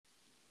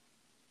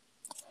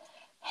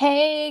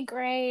Hey,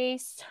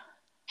 Grace.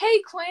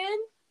 Hey, Quinn.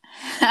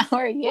 How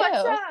are you?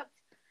 What's up?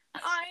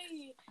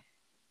 I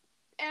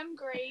am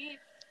great.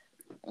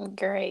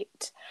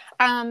 Great.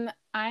 I'm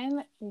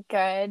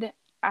good. I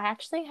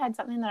actually had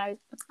something that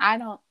I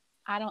don't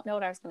know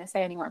what I was going to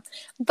say anymore,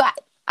 but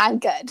I'm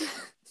good.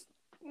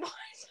 What?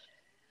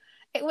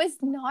 It was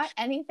not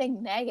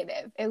anything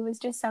negative. It was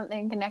just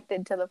something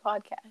connected to the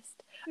podcast.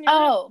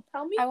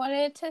 Tell me? I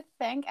wanted to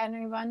thank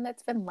everyone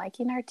that's been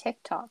liking our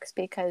TikToks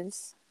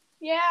because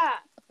Yeah.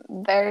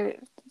 they're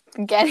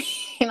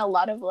getting a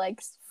lot of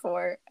likes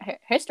for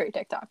history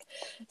TikTok.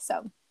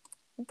 So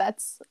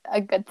that's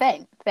a good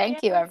thing.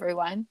 Thank you,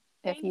 everyone.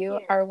 Thank If you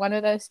you. are one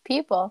of those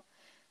people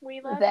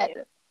We love that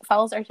you.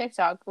 follows our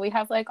TikTok, we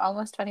have like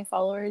almost 20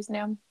 followers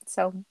now.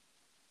 So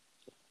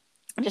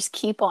just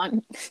keep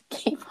on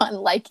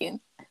liking,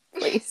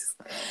 please.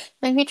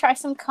 Maybe try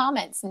some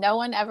comments. No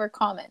one ever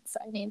comments.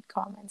 I need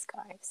comments,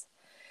 guys.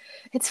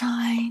 It's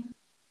fine.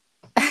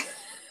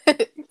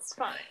 It's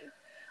fine.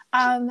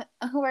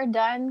 We're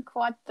done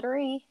quad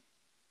 3.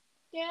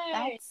 Yay.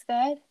 That's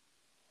good.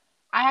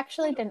 I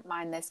actually didn't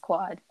mind this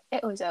quad.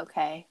 It was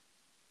okay.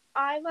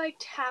 I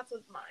liked half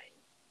of mine.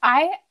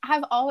 I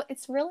have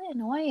it's really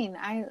annoying.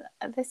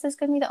 This is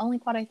gonna be the only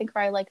quad I think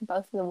where I like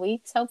both of the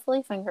weeks,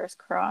 hopefully, fingers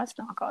crossed,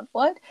 knock on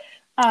wood.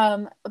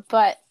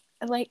 But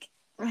like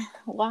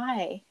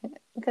why?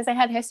 Because I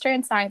had history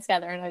and science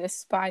together and I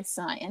despise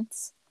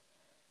science.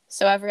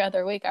 So every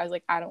other week I was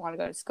like, I don't want to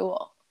go to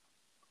school.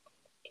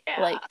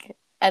 Yeah.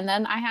 And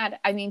then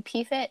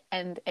PFIT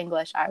and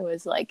English, I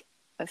was like,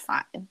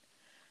 fine.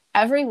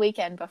 Every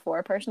weekend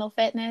before personal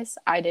fitness,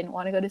 I didn't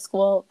want to go to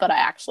school, but I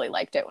actually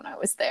liked it when I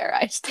was there.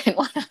 I just didn't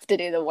want to have to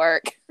do the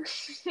work.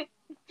 It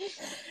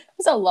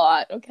was a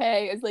lot,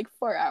 okay? It was like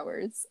 4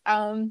 hours.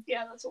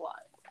 Yeah, that's a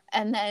lot.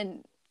 And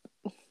then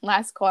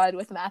last quad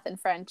with math and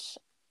French,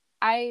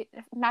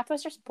 math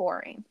was just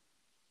boring.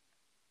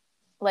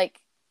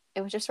 Like,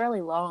 it was just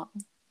really long.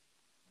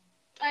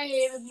 I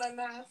hated my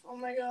math. Oh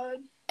my god.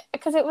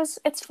 Because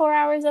it's 4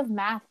 hours of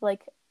math.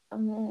 Like,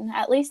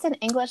 at least in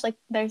English, like,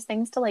 there's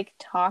things to like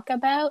talk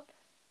about.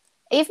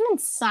 Even in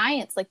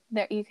science, like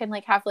there you can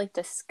like have like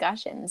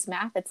discussions.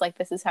 Math, it's like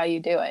this is how you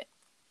do it.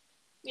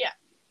 Yeah.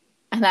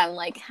 And I'm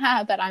like,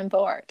 but I'm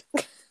bored.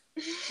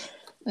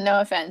 No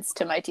offense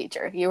to my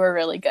teacher. You were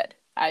really good.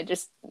 I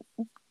just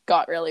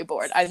got really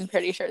bored. I'm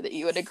pretty sure that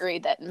you would agree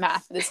that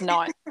math is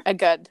not a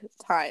good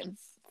time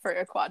for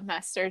a quad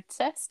master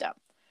system.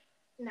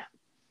 No.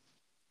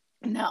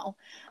 No.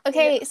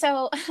 Okay,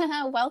 so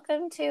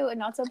welcome to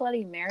Not So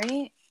Bloody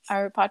Mary,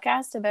 our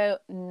podcast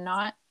about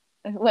not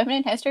women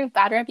in history with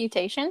bad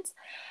reputations.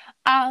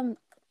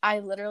 I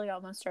literally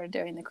almost started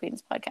doing the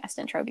Queen's podcast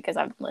intro because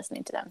I've been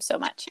listening to them so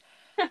much.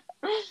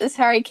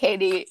 Sorry,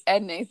 Katie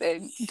and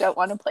Nathan, don't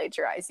want to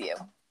plagiarize you.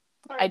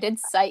 I did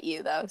cite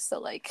you though, so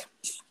like,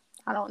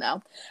 I don't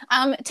know.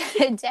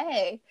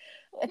 Today,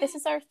 this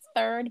is our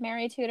third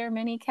Mary Tudor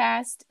mini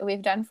cast.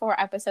 We've done 4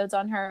 episodes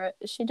on her.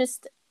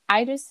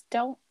 I just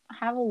don't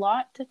have a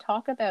lot to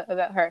talk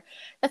about her.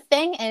 The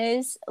thing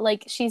is,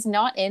 like, she's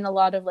not in a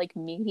lot of like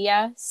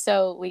media,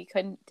 so we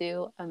couldn't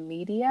do a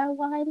media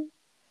one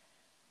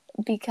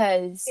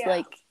because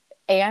like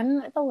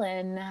Anne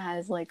Boleyn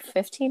has like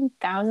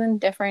 15,000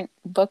 different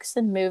books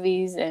and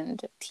movies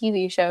and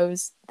TV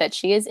shows that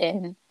she is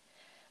in.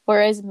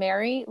 Whereas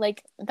Mary,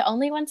 like, the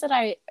only ones that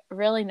I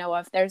really know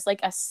of, there's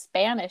like a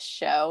Spanish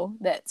show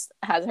that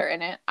has her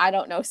in it. I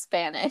don't know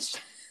Spanish.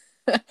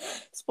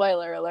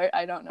 Spoiler alert,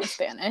 I don't know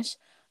Spanish.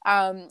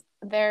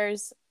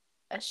 There's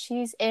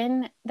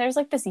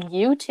like this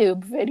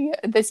YouTube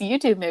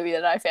movie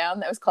that I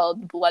found that was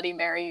called Bloody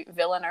Mary,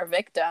 Villain or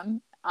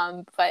Victim.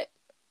 But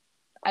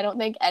I don't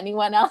think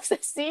anyone else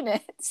has seen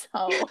it.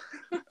 So,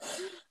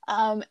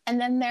 and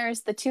then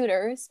there's the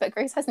Tudors, but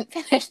Grace hasn't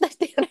finished the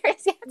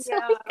Tudors yet, so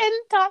we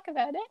couldn't talk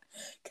about it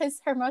because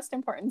her most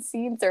important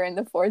scenes are in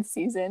the 4th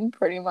season,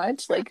 pretty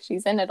much. Like,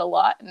 she's in it a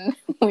lot, and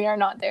we are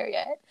not there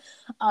yet.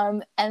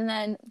 And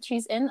then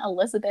she's in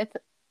Elizabeth,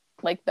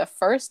 like the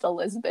first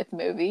Elizabeth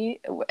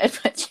movie,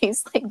 but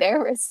she's like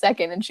there for a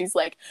second, and she's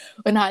like,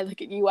 "When I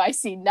look at you, I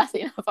see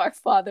nothing of our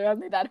father,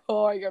 only that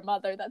whore, your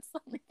mother." That's the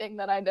only thing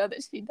that I know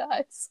that she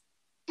does.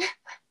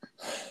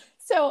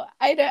 So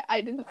I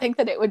didn't think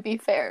that it would be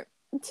fair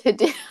to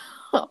do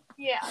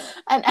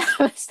an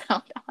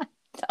episode on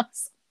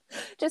those.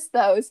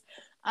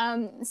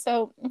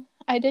 So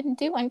I didn't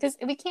do one because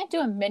we can't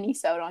do a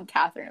mini-sode on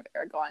Catherine of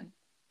Aragon.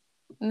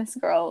 And this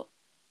girl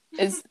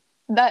is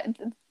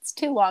it's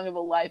too long of a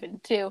life,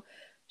 and 2,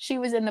 she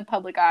was in the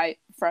public eye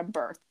from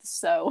birth.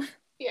 So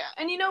yeah,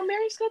 and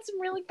Mary's got some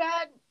really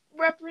bad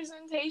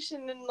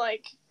representation and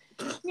like,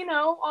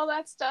 all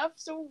that stuff.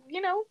 So,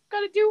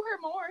 gotta do her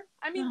more.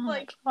 I mean,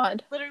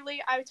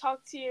 literally, I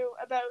talked to you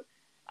about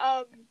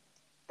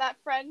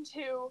that friend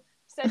who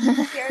said she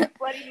was scared of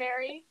Bloody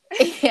Mary.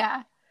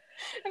 Yeah.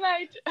 And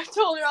I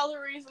told her all the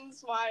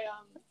reasons why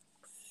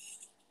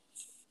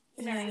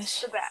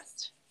Mary's the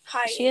best.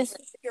 Hi, she is.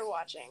 If you're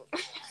watching.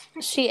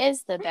 She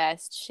is the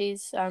best.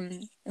 She's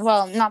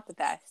well, not the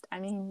best. I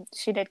mean,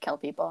 she did kill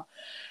people.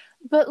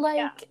 But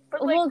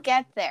we'll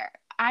get there.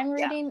 I'm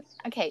reading.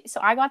 Okay, so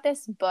I got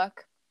this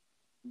book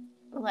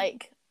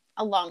like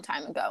a long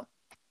time ago.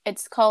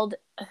 It's called,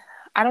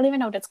 I don't even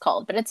know what it's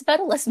called, but it's about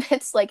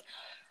Elizabeth's like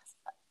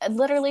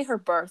literally her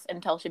birth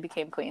until she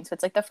became queen. So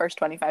it's like the first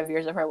 25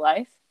 years of her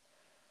life.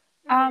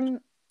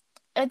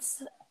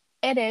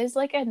 It is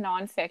like a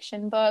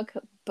nonfiction book,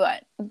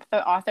 but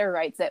the author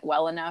writes it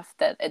well enough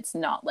that it's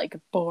not like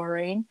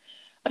boring.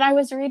 But I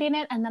was reading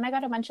it and then I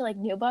got a bunch of like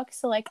new books,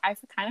 so like I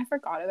kind of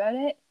forgot about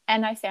it,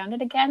 and I found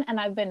it again and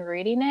I've been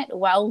reading it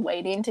while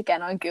waiting to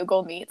get on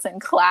Google Meets in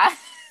class.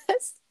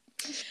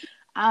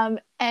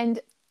 And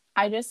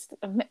I just,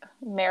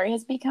 Mary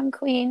has become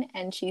queen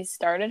and she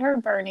started her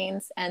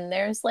burnings, and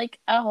there's like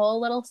a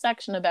whole little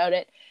section about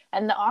it,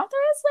 and the author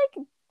is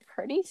like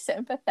pretty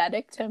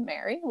sympathetic to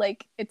Mary.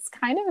 Like it's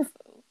kind of,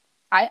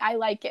 I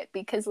like it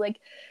because like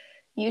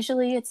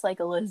usually it's like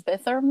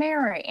Elizabeth or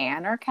Mary,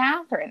 Anne or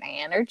Catherine,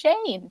 Anne or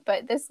Jane,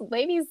 but this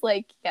lady's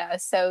like, yeah,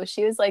 so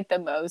she was like the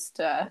most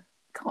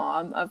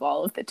calm of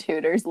all of the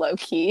Tudors, low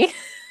key.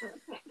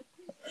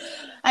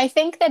 I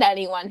think that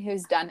anyone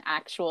who's done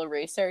actual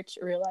research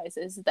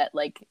realizes that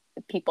like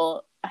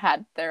people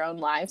had their own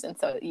lives, and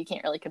so you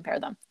can't really compare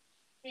them.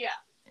 Yeah.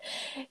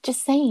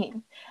 Just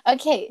saying.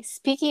 Okay,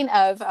 speaking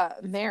of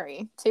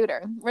Mary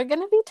Tudor, we're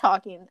going to be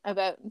talking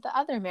about the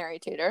other Mary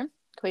Tudor,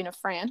 Queen of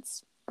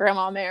France,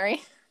 Grandma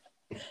Mary,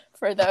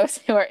 for those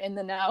who are in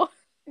the know.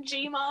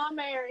 G-Ma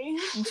Mary.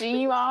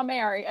 G-Ma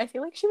Mary. I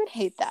feel like she would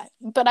hate that,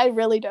 but I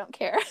really don't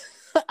care.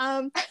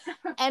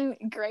 And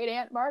Great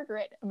Aunt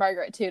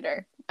Margaret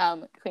Tudor,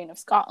 Queen of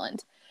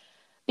Scotland,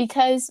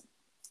 because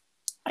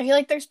I feel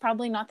like there's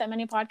probably not that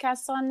many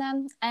podcasts on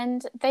them,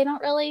 and they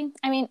don't really,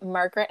 I mean,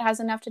 Margaret has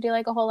enough to do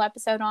like a whole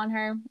episode on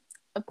her,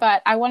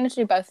 but I wanted to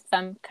do both of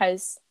them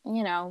because,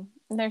 you know,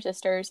 they're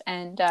sisters.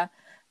 And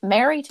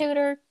Mary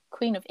Tudor,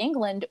 Queen of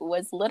England,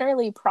 was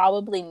literally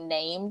probably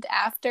named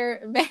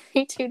after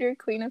Mary Tudor,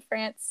 Queen of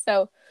France,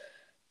 so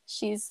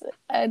she's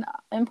an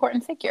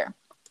important figure.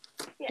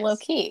 Yes. Low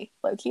key.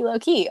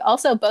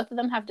 Also, both of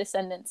them have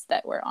descendants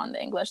that were on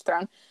the English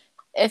throne.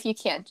 If you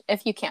count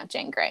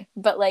Jane Grey,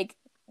 but like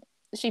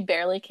she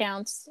barely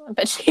counts,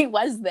 but she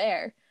was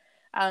there.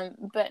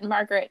 But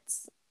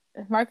Margaret's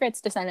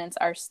descendants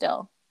are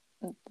still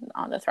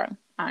on the throne.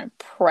 I'm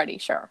pretty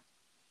sure.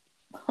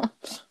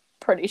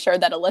 Pretty sure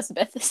that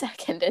Elizabeth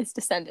II is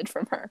descended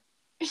from her.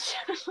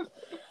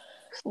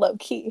 Low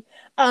key,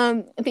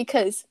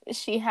 because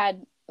she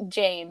had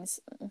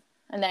James,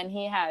 and then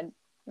he had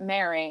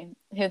Mary,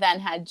 who then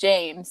had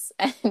James,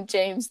 and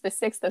James the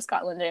Sixth of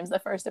Scotland, James the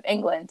First of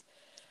England,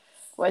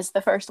 was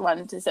the first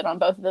one to sit on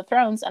both of the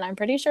thrones, and I'm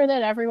pretty sure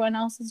that everyone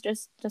else is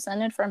just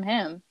descended from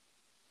him.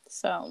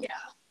 So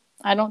yeah,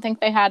 I don't think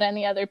they had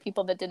any other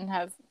people that didn't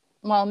have.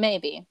 Well,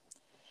 maybe,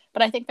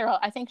 but I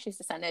think she's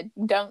descended.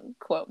 Don't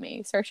quote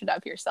me. Search it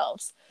up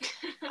yourselves.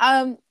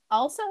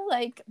 Also,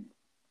 like,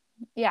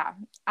 yeah,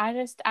 I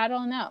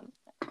don't know.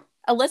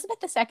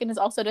 Elizabeth II is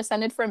also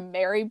descended from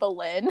Mary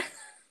Boleyn.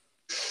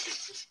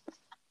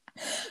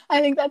 I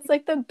think that's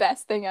like the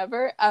best thing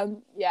ever.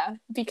 Yeah,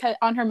 because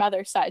on her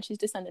mother's side, she's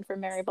descended from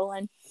Mary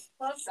Boleyn.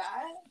 Love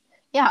that.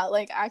 Yeah,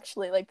 like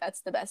actually, like that's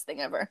the best thing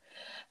ever.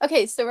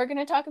 Okay, so we're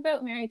gonna talk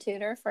about Mary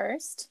Tudor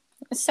first.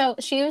 So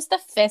she was the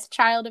fifth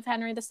child of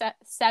Henry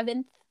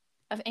VII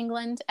of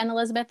England and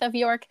Elizabeth of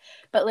York.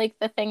 But like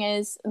the thing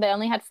is, they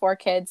only had 4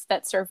 kids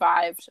that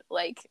survived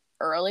like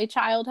early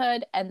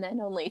childhood, and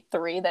then only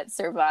 3 that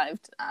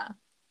survived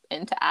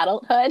into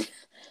adulthood.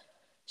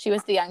 She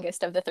was the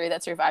youngest of the 3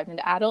 that survived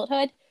into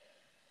adulthood,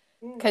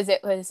 because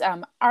it was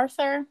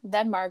Arthur,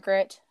 then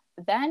Margaret,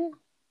 then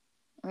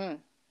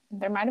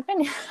there might have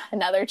been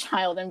another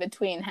child in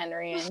between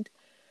Henry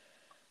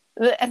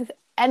and.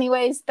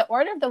 Anyways, the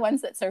order of the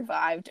ones that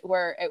survived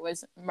were it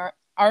was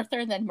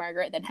Arthur, then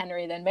Margaret, then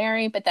Henry, then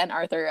Mary, but then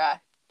Arthur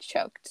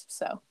choked.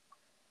 So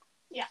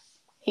yeah,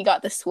 he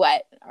got the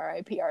sweat.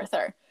 R.I.P.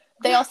 Arthur.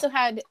 They also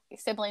had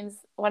siblings.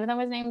 One of them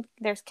was named,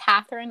 there's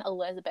Catherine,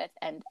 Elizabeth,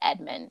 and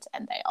Edmund,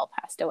 and they all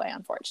passed away,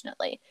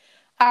 unfortunately.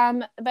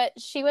 But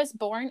she was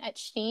born at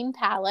Sheen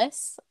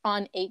Palace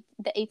on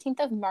the 18th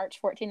of March,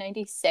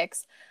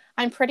 1496.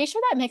 I'm pretty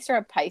sure that makes her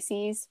a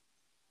Pisces,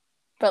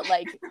 but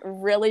like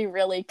really,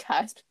 really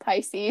cusp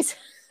Pisces,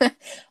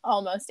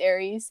 almost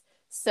Aries.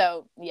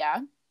 So yeah,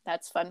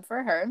 that's fun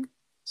for her.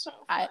 So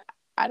I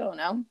don't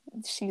know.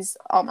 She's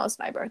almost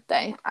my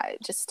birthday.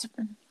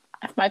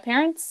 If my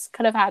parents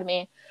could have had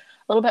me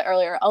a little bit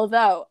earlier,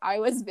 although I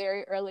was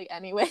very early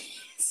anyway,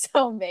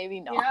 so maybe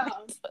not. Yeah.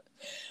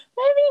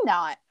 Maybe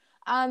not.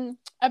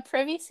 A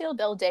Privy Seal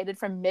bill dated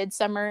from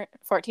midsummer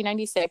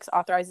 1496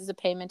 authorizes a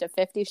payment of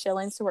 50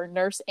 shillings to her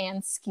nurse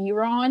Anne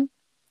Skiron.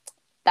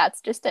 That's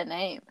just a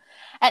name.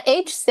 At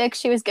age 6,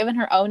 she was given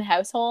her own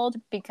household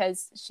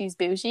because she's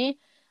bougie.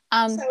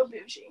 So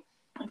bougie.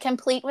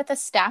 Complete with a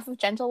staff of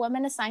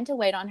gentlewomen assigned to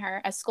wait on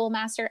her, a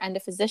schoolmaster and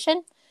a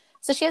physician.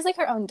 So she has like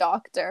her own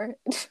doctor.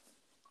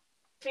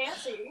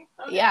 Fancy.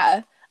 Okay.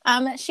 Yeah.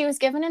 She was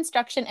given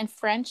instruction in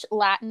French,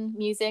 Latin,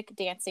 music,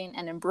 dancing,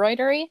 and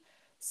embroidery.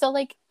 So,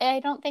 like, I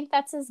don't think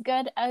that's as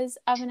good as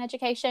of an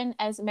education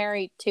as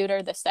Mary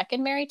Tudor, the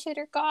second Mary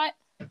Tudor, got.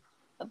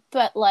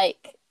 But,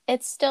 like,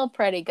 it's still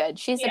pretty good.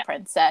 She's a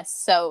princess,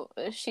 so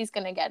she's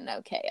going to get an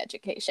okay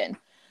education.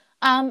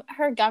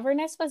 Her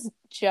governess was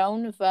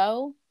Joan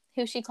Vaux,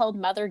 who she called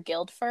Mother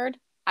Guildford.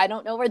 I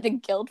don't know where the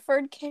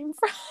Guildford came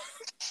from.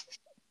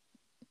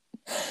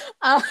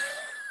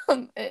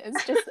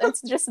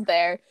 It's just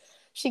there.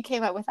 She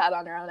came up with that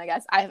on her own, I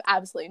guess. I have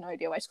absolutely no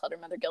idea why she called her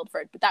Mother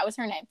Guildford, but that was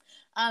her name.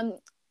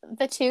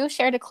 The two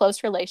shared a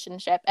close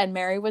relationship, and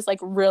Mary was like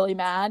really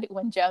mad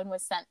when Joan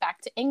was sent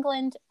back to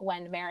England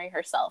when Mary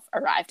herself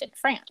arrived in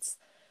France.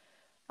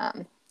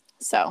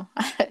 So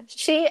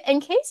she,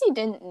 in case you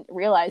didn't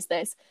realize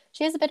this,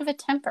 she has a bit of a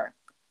temper.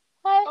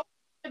 What?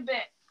 A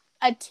bit.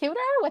 A Tudor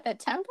with a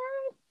temper?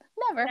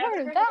 Never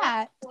heard of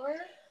that.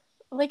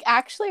 Like,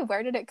 actually,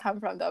 where did it come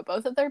from, though?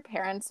 Both of their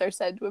parents are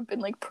said to have been,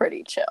 like,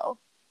 pretty chill.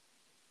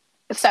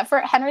 Except for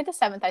Henry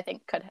VII, I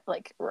think, could,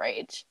 like,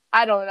 rage.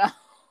 I don't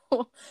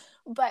know.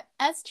 But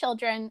as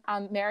children,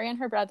 Mary and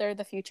her brother,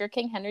 the future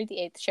King Henry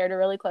VIII, shared a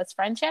really close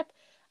friendship.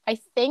 I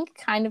think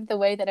kind of the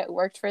way that it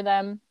worked for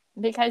them,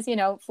 because, you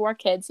know, 4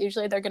 kids,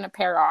 usually they're going to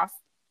pair off.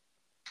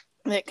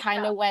 It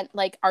kind of went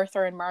like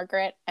Arthur and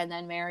Margaret, and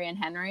then Mary and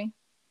Henry.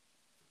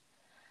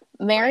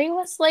 Mary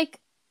was, like,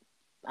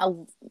 a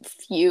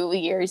few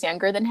years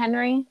younger than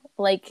Henry.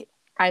 Like,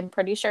 I'm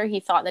pretty sure he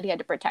thought that he had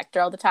to protect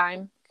her all the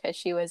time because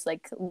she was,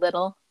 like,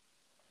 little.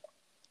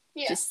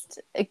 Yeah. Just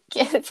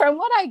from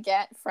what I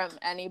get from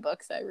any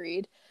books I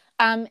read,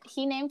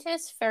 he named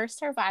his first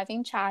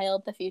surviving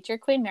child the future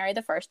Queen Mary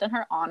I in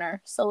her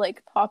honor. So,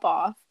 like, pop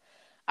off.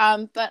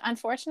 But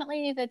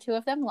unfortunately, the two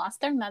of them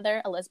lost their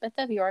mother, Elizabeth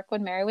of York,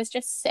 when Mary was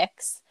just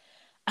 6.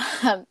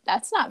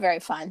 That's not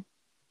very fun.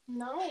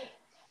 No.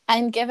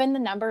 And given the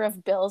number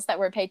of bills that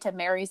were paid to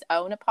Mary's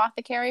own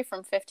apothecary from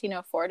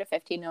 1504 to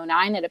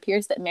 1509, it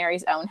appears that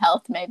Mary's own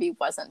health maybe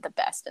wasn't the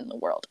best in the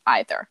world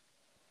either.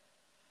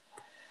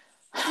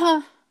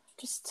 I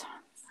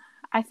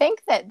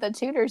think that the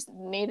Tudors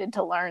needed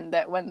to learn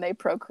that when they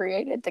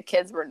procreated, the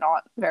kids were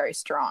not very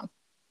strong.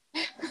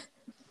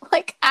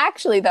 Like,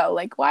 actually, though,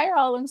 like, why are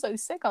all of them so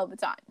sick all the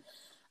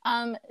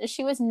time?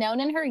 She was known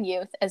in her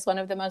youth as one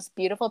of the most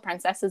beautiful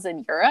princesses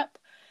in Europe.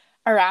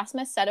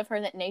 Erasmus said of her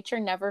that nature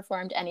never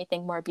formed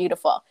anything more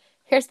beautiful.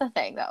 Here's the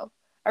thing, though.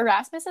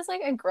 Erasmus is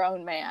like a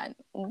grown man.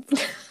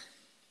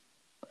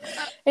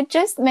 It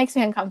just makes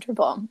me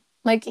uncomfortable.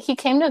 Like, he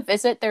came to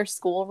visit their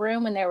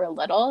schoolroom when they were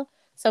little,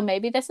 so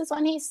maybe this is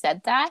when he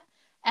said that.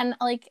 And,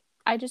 like,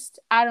 I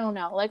don't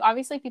know. Like,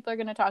 obviously people are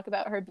going to talk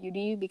about her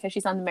beauty because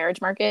she's on the marriage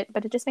market,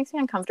 but it just makes me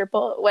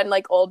uncomfortable when,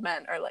 like, old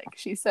men are like,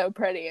 she's so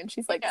pretty and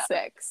she's, like,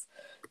 6.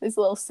 This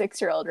little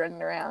 6-year-old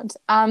running around.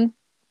 In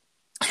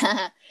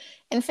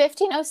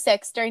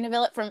 1506, during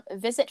a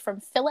visit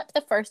from Philip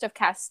I of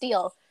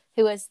Castile,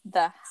 who is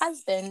the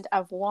husband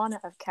of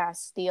Juana of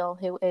Castile,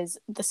 who is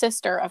the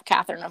sister of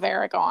Catherine of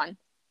Aragon.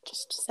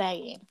 Just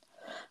saying.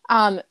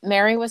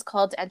 Mary was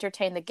called to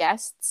entertain the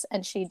guests,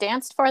 and she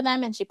danced for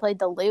them, and she played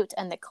the lute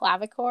and the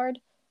clavichord.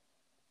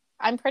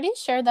 I'm pretty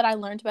sure that I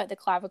learned about the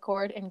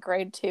clavichord in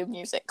grade 2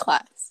 music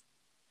class.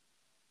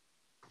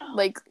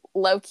 Like,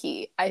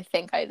 low-key, I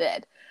think I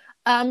did.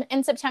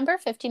 In September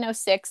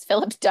 1506,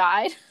 Philip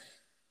died.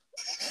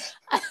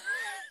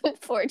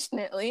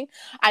 Unfortunately.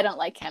 I don't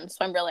like him, so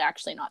I'm really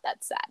actually not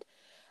that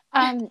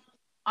sad.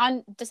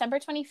 On December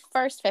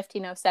 21st,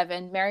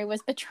 1507, Mary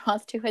was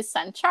betrothed to his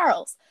son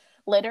Charles,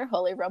 later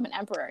Holy Roman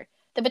Emperor.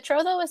 The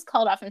betrothal was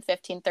called off in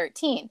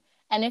 1513,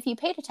 and if you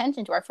paid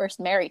attention to our first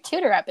Mary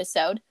Tudor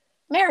episode,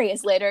 Mary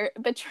is later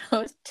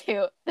betrothed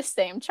to the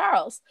same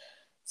Charles.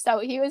 So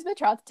he was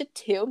betrothed to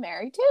 2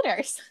 Mary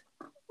Tudors.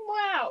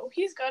 Wow,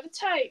 he's got a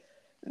type.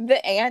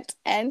 The aunt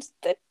and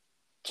the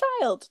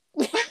child.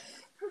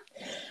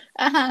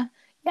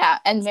 Yeah,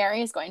 and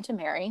Mary is going to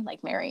marry,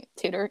 like, Mary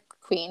Tudor,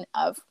 Queen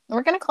of...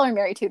 We're going to call her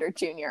Mary Tudor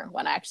Jr.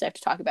 when I actually have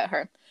to talk about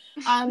her.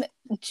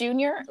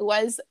 Junior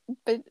was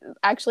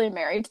actually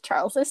married to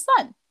Charles's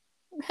son.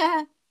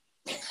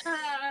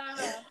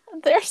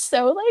 They're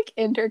so, like,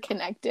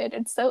 interconnected.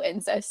 It's so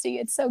incesty.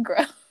 It's so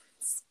gross.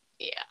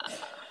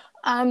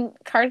 Yeah.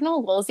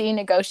 Cardinal Wolsey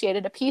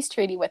negotiated a peace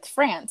treaty with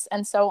France,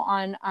 and so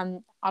on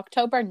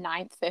October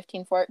 9th,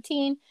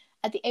 1514,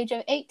 at the age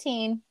of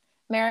 18,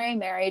 Mary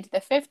married the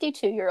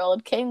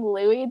 52-year-old King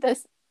Louis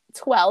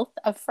XII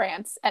of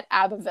France at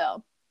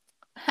Abbeville.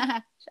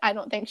 I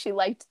don't think she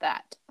liked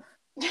that.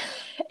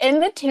 In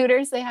the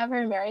Tudors, they have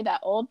her marry that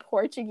old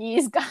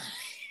Portuguese guy.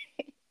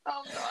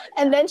 Oh, God.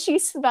 And then she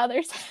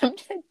smothers him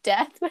to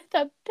death with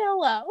a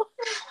pillow.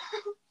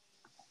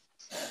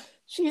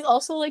 She's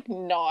also, like,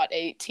 not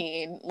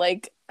 18.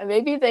 Like,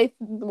 maybe they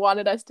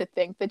wanted us to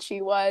think that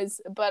she was,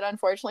 but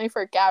unfortunately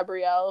for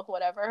Gabrielle,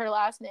 whatever her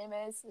last name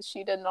is,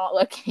 she did not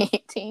look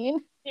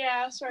 18.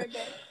 Yeah, sorry, babe.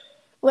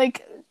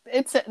 Like,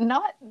 it's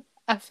not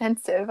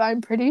offensive. I'm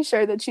pretty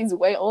sure that she's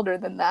way older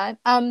than that.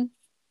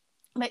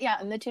 But yeah,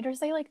 and the Tudors,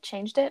 they, like,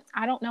 changed it.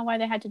 I don't know why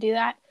they had to do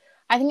that.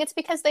 I think it's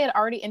because they had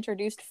already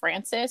introduced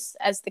Francis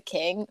as the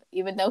king,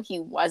 even though he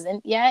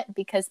wasn't yet,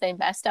 because they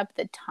messed up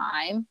the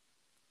time.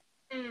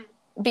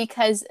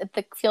 Because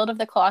the Field of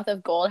the Cloth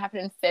of Gold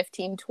happened in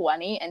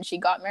 1520, and she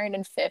got married in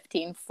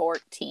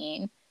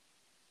 1514.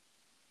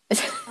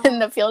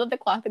 And the Field of the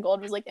Cloth of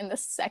Gold was like in the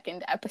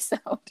second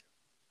episode.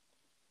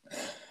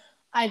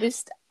 I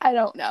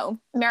don't know.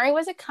 Mary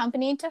was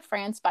accompanied to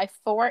France by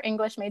 4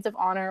 English maids of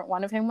honor,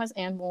 one of whom was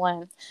Anne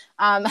Boleyn,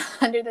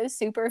 under the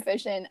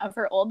supervision of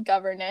her old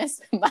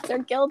governess, Mother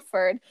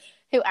Guildford,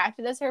 who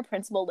acted as her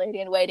principal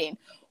lady in waiting.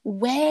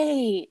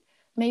 Wait,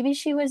 maybe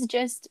she was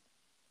just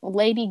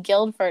Lady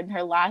Guildford and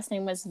her last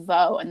name was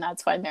Vaux, and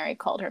that's why Mary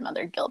called her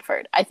Mother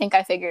Guildford. I think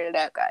I figured it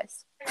out,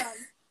 guys.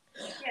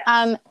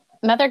 Yes.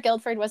 Mother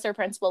Guildford was her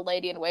principal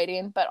lady in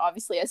waiting, but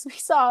obviously, as we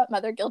saw,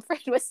 Mother Guildford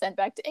was sent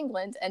back to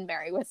England, and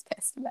Mary was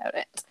pissed about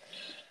it.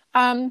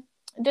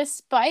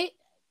 Despite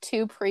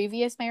 2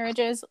 previous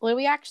marriages,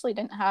 Louis actually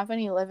didn't have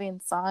any living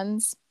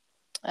sons.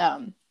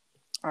 I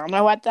don't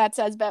know what that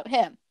says about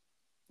him.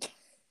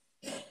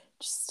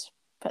 Just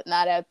putting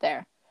that out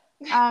there.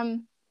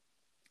 And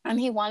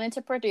he wanted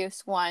to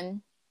produce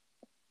one,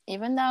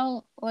 even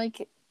though,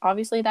 like,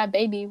 obviously that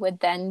baby would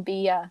then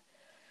be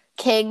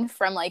king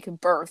from like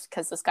birth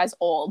because this guy's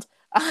old,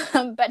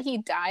 but he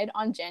died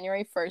on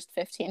January 1st,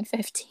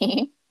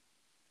 1515,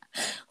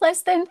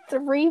 less than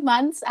 3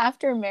 months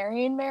after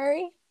marrying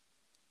Mary.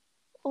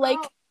 Like,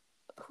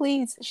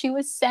 please, she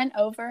was sent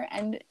over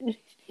and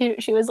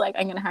she was like,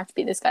 I'm gonna have to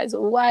be this guy's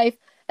wife,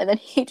 and then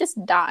he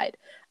just died.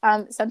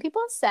 Some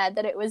people said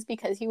that it was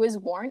because he was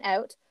worn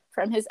out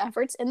from his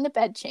efforts in the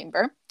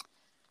bedchamber.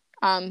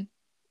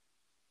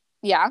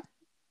 Yeah,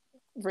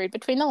 read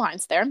between the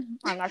lines there.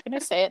 I'm not going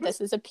to say it.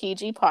 This is a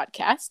PG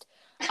podcast.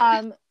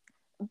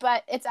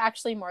 But it's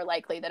actually more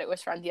likely that it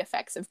was from the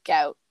effects of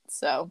gout.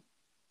 So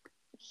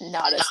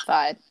not as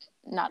fun.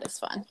 Not as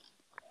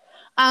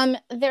fun.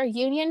 Their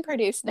union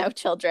produced no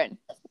children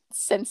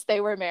since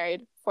they were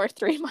married for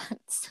 3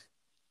 months.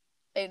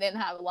 They didn't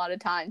have a lot of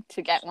time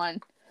to get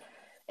one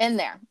in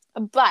there.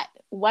 But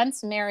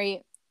once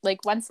Louis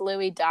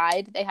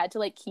died, they had to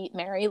like keep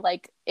Mary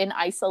like in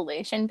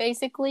isolation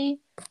basically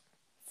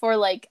for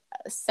like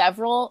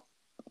several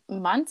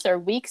months or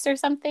weeks or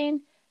something.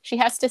 She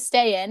has to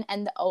stay in,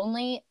 and the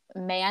only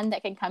man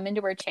that can come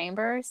into her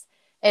chambers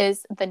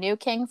is the new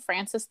king,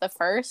 Francis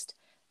I,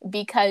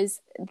 because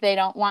they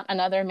don't want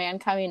another man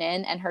coming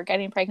in and her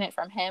getting pregnant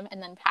from him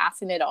and then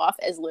passing it off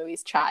as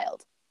Louis's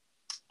child.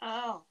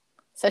 Oh.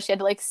 So she had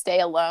to like stay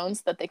alone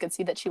so that they could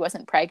see that she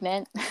wasn't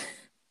pregnant.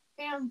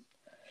 Damn.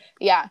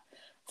 Yeah,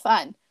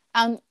 fun.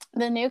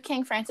 The new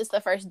king, Francis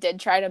I, did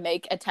try to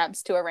make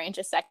attempts to arrange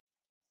a second,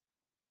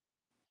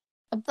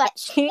 but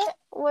she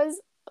was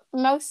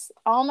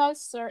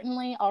almost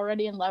certainly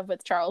already in love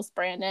with Charles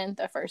Brandon,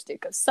 the first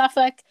Duke of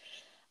Suffolk.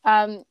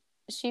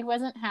 She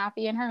wasn't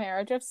happy in her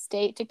marriage of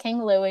state to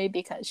King Louis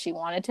because she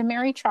wanted to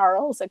marry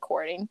Charles,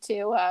 according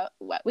to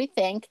what we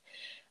think.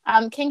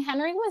 King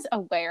Henry was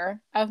aware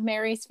of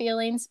Mary's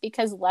feelings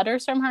because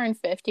letters from her in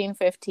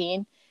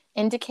 1515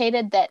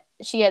 indicated that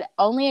she had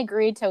only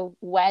agreed to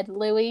wed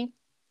Louis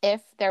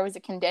if there was a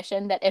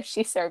condition that if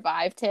she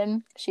survived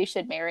him, she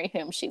should marry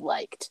whom she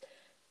liked.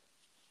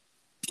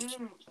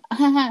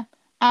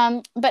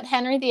 But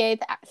Henry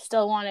VIII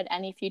still wanted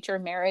any future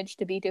marriage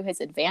to be to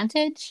his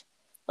advantage.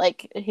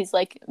 Like, he's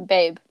like,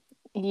 babe,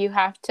 you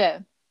have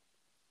to,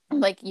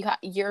 like,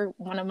 you're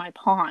one of my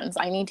pawns.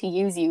 I need to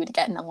use you to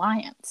get an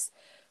alliance.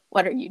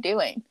 What are you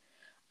doing?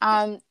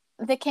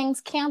 The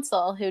King's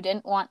Council, who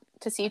didn't want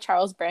to see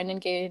Charles Brandon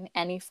gain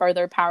any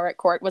further power at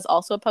court, was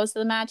also opposed to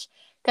the match.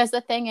 Because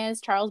the thing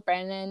is, Charles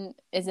Brandon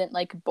isn't,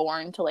 like,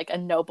 born to, like, a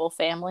noble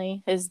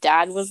family. His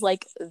dad was,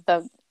 like,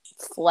 the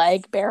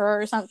flag bearer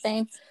or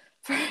something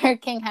for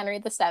King Henry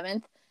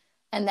VII.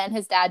 And then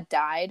his dad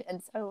died.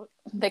 And so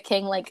the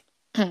king, like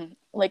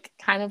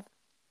kind of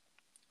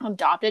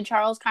adopted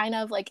Charles, kind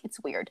of. Like, it's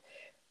weird.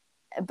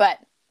 But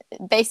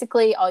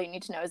basically, all you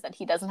need to know is that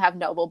he doesn't have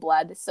noble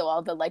blood. So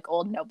all the, like,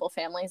 old noble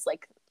families,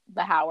 like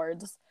the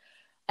Howards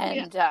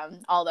and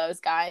all those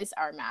guys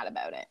are mad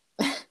about it.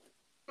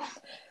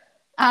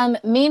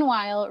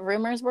 Meanwhile,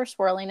 rumors were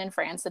swirling in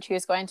France that she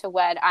was going to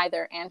wed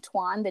either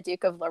Antoine, the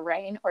Duke of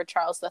Lorraine, or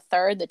Charles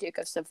III, the Duke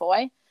of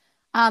Savoy.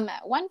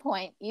 At one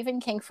point, even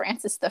King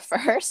Francis I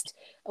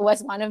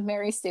was one of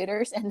Mary's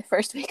suitors in the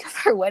first week of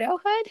her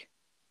widowhood.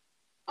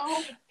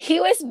 Oh. He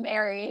was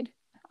married.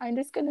 I'm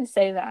just going to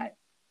say that.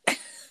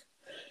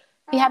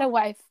 He had a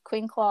wife,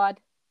 Queen Claude,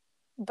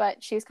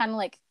 but she was kind of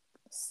like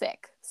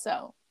sick.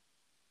 So,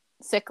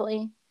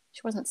 sickly.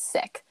 She wasn't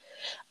sick.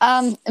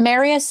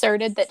 Mary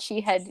asserted that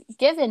she had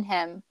given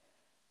him,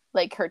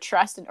 like, her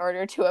trust in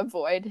order to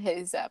avoid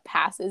his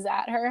passes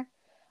at her.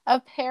 A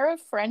pair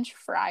of French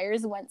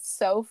friars went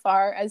so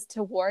far as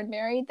to warn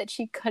Mary that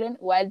she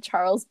couldn't wed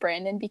Charles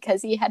Brandon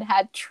because he had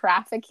had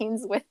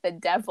traffickings with the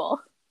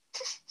devil.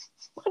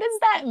 What does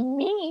that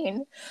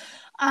mean?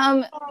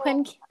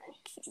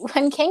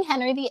 When King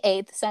Henry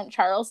VIII sent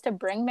Charles to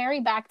bring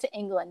Mary back to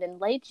England in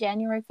late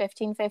January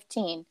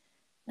 1515,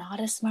 not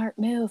a smart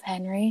move,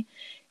 Henry,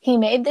 he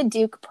made the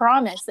Duke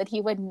promise that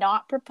he would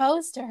not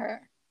propose to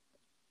her.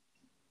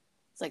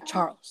 It's like,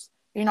 Charles,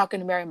 you're not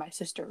going to marry my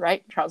sister,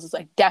 right? Charles was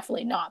like,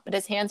 definitely not. But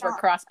his hands were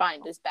crossed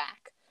behind his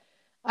back.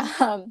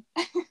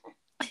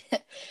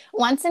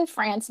 Once in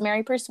France,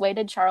 Mary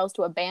persuaded Charles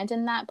to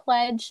abandon that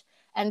pledge.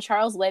 And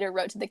Charles later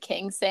wrote to the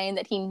king saying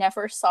that he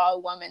never saw a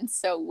woman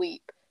so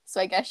weep.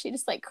 So I guess she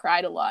just like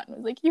cried a lot and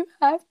was like, you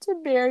have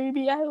to marry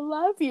me. I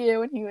love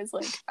you. And he was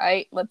like, all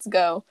right, let's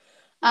go.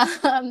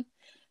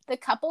 The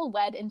couple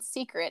wed in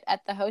secret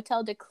at the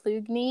Hotel de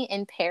Clugny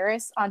in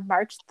Paris on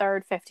March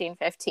 3rd,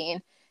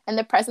 1515, in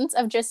the presence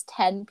of just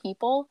 10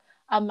 people,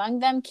 among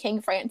them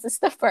King Francis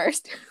I.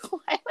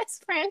 Why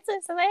was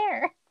Francis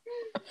there?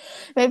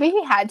 Maybe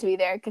he had to be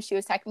there because she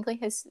was technically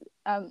his,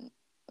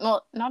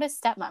 well, not his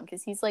stepmom,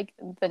 because he's like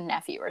the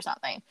nephew or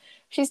something.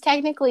 She's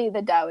technically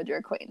the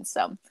Dowager Queen,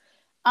 so.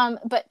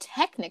 But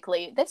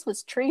technically, this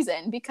was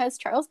treason because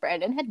Charles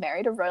Brandon had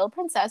married a royal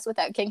princess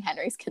without King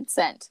Henry's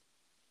consent.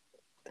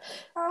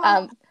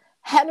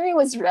 Henry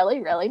was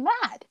really, really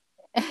mad.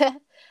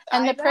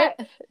 And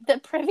the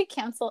Privy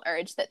Council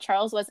urged that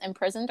Charles was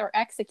imprisoned or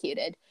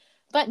executed,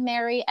 but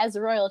Mary, as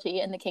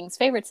royalty and the king's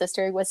favorite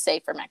sister, was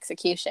safe from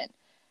execution.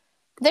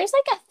 There's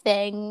like a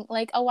thing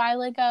like a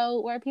while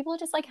ago where people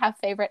just like have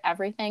favorite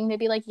everything. They'd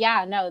be like,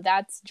 yeah, no,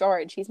 that's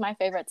George. He's my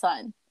favorite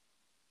son.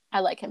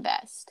 I like him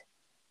best.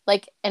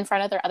 Like in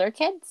front of their other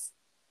kids.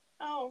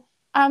 Oh.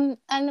 And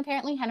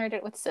apparently Henry did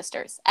it with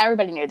sisters.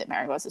 Everybody knew that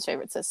Mary was his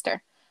favorite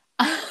sister.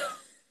 All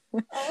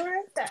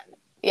right then.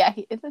 Yeah,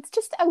 it's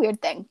just a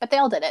weird thing, but they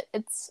all did it.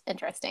 It's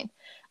interesting.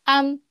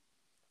 I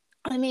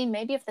mean,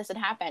 maybe if this had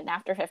happened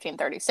after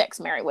 1536,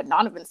 Mary would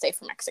not have been safe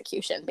from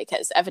execution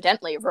because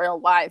evidently royal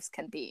wives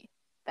can be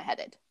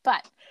beheaded.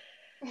 But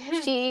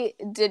she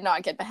did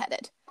not get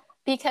beheaded.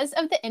 Because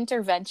of the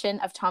intervention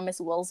of Thomas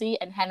Wolsey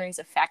and Henry's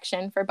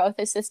affection for both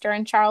his sister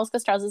and Charles,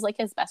 because Charles is like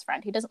his best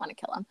friend, he doesn't want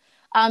to kill him,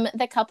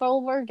 the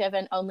couple were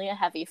given only a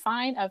heavy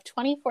fine of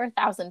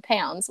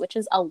 £24,000, which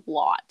is a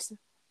lot.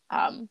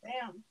 Damn.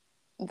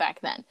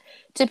 Back then,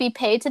 to be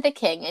paid to the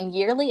king in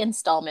yearly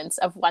installments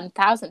of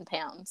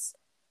 £1,000.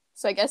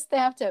 So I guess they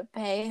have to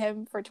pay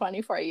him for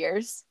 24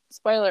 years.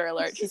 Spoiler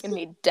alert, she's going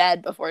to be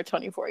dead before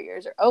 24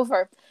 years are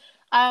over.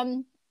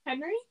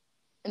 Henry?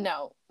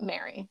 No,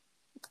 Mary.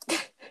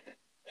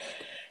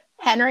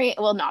 Henry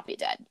will not be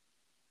dead.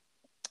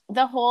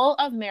 The whole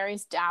of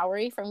Mary's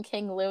dowry from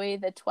King Louis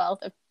XII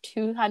of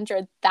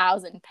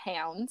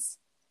 £200,000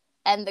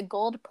 and the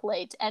gold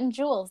plate and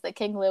jewels that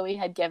King Louis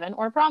had given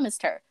or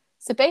promised her.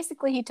 So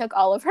basically, he took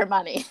all of her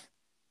money.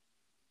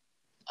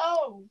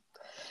 Oh.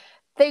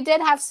 They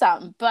did have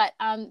some, but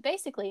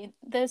basically,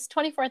 this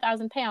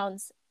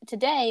 £24,000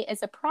 today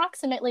is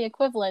approximately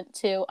equivalent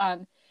to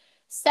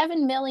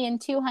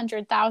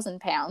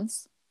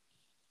 £7,200,000.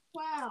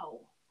 Wow.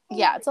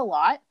 Yeah, it's a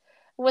lot.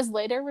 Was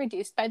later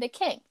reduced by the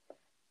king.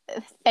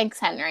 Thanks,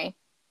 Henry.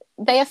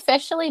 They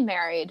officially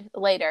married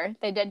later.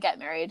 They did get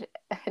married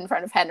in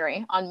front of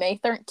Henry on May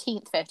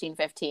 13th,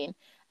 1515.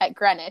 At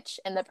Greenwich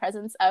in the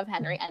presence of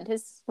Henry and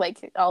his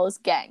all his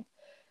gang.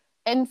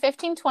 In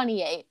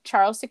 1528,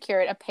 Charles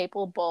secured a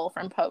papal bull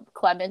from Pope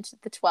Clement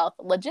XII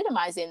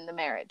legitimizing the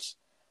marriage.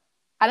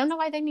 I don't know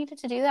why they needed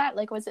to do that.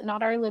 Like, was it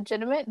not our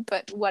legitimate?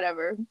 But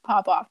whatever.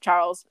 Pop off,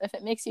 Charles. If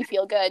it makes you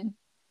feel good,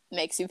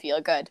 makes you feel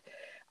good.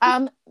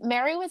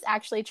 Mary was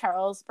actually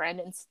Charles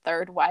Brandon's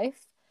third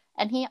wife,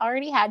 and he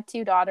already had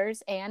two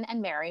daughters, Anne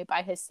and Mary,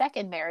 by his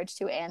second marriage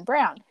to Anne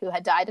Brown, who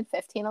had died in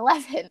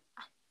 1511.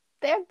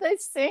 They have the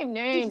same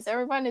names.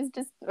 Everyone is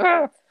just...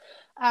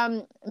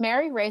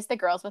 Mary raised the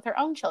girls with her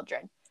own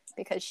children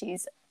because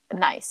she's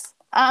nice.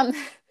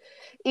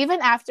 Even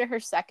after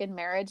her second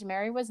marriage,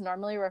 Mary was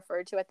normally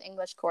referred to at the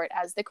English court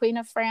as the Queen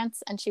of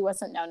France, and she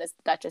wasn't known as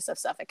the Duchess of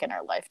Suffolk in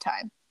her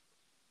lifetime.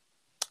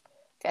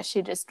 Guess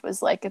she just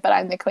was like, but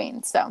I'm the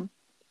queen, so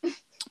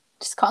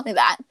just call me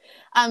that.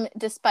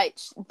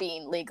 Despite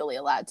being legally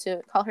allowed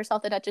to call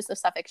herself the Duchess of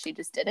Suffolk, she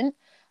just didn't.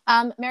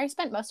 Mary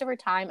spent most of her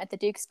time at the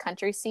Duke's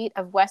country seat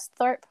of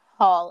Westhorpe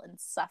Hall in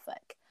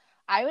Suffolk.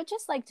 I would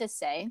just like to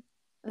say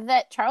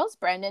that Charles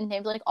Brandon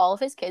named all of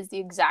his kids the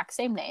exact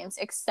same names,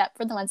 except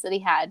for the ones that he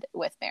had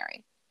with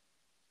Mary.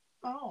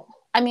 Oh.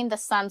 I mean, the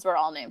sons were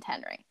all named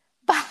Henry.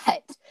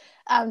 But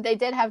they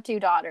did have two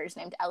daughters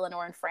named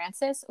Eleanor and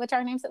Frances, which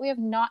are names that we have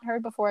not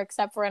heard before,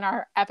 except for in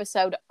our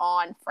episode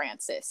on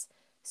Frances.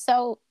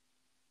 So,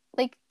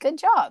 good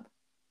job.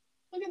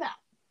 Look at that.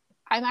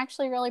 I'm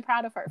actually really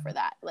proud of her for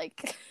that.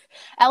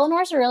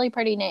 Eleanor's a really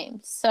pretty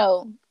name,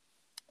 so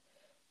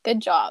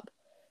good job.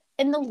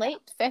 In the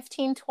late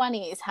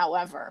 1520s,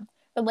 however,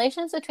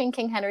 relations between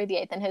King Henry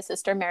VIII and his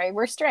sister Mary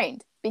were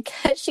strained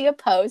because she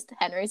opposed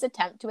Henry's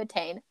attempt to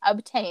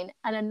obtain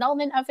an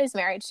annulment of his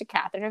marriage to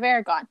Catherine of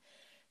Aragon,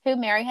 who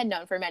Mary had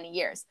known for many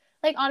years.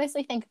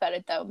 Honestly, think about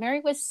it, though.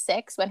 Mary was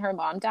 6 when her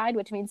mom died,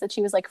 which means that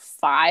she was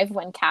 5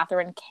 when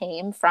Catherine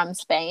came from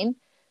Spain.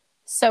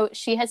 So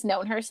she has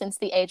known her since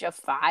the age of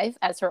 5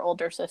 as her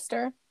older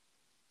sister.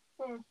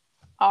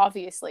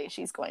 Obviously,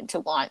 she's going to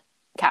want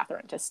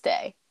Catherine to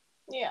stay.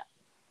 Yeah.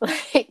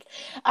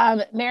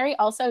 Mary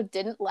also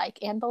didn't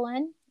like Anne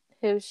Boleyn.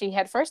 who she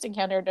had first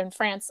encountered in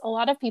France, a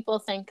lot of people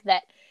think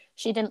that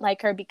she didn't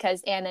like her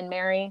because Anne and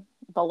Mary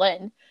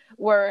Boleyn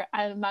were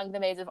among the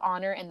maids of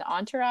honor in the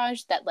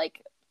entourage, that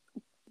like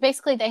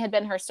basically they had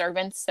been her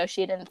servants, so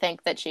she didn't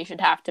think that she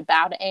should have to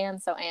bow to Anne,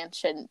 so Anne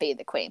shouldn't be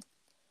the queen.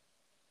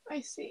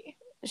 I see.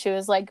 She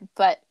was like,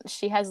 but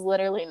she has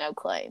literally no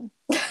claim.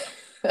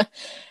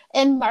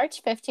 In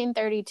March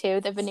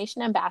 1532, the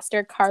Venetian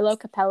ambassador Carlo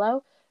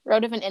Capello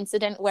wrote of an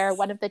incident where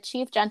one of the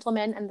chief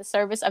gentlemen in the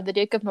service of the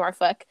Duke of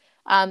Norfolk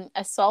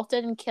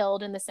assaulted and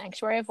killed in the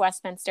sanctuary of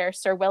Westminster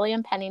Sir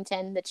William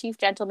Pennington, the chief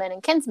gentleman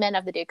and kinsman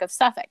of the Duke of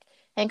Suffolk.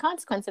 In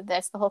consequence of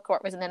this, the whole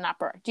court was in an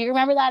uproar. Do you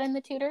remember that in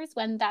the Tudors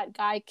when that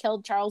guy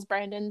killed Charles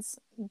Brandon's?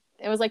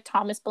 It was like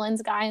Thomas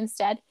Boleyn's guy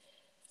instead.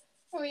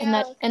 Oh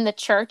yeah. In the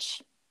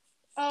church.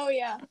 Oh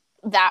yeah.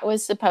 That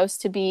was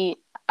supposed to be.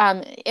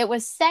 It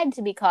was said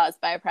to be caused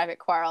by a private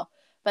quarrel,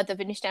 but the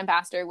Venetian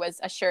ambassador was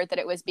assured that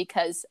it was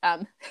because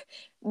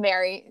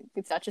Mary,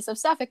 the Duchess of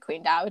Suffolk,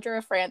 Queen Dowager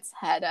of France,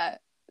 had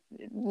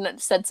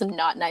said some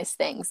not nice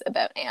things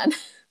about Anne.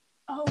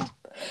 Oh.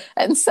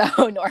 And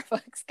so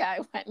Norfolk's guy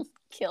went and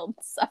killed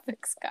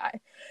Suffolk's guy.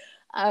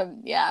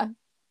 Yeah.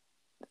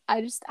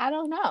 I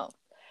don't know.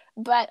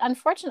 But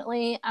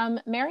unfortunately,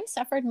 Mary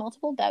suffered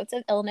multiple bouts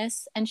of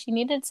illness, and she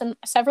needed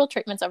several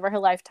treatments over her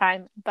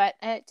lifetime, but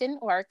it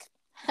didn't work.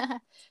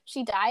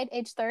 She died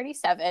age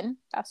 37.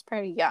 That's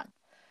pretty young.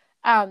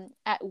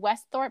 At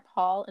Westhorpe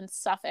Hall in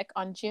Suffolk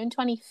on June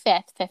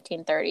 25th,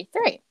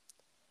 1533.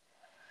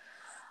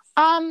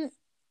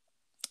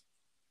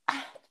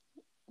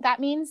 That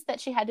means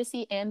that she had to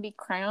see Anne be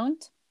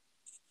crowned.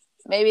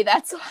 Maybe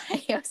that's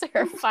why it was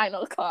her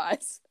final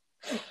cause.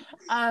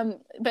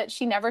 But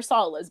she never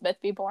saw Elizabeth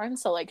be born,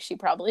 so like she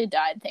probably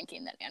died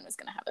thinking that Anne was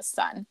going to have a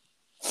son.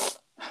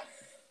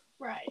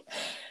 Right.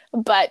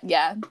 But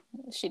yeah,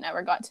 she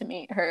never got to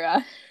meet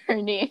her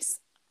niece.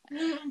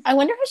 I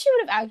wonder how she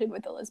would have acted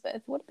with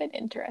Elizabeth. Would have been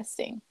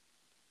interesting.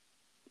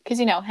 Because,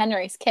 you know,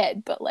 Henry's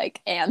kid, but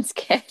like Anne's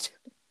kid.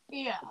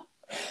 Yeah.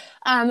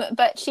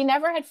 But she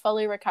never had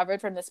fully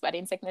recovered from this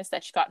wedding sickness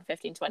that she got in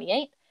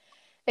 1528.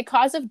 The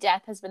cause of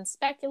death has been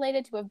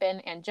speculated to have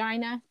been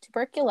angina,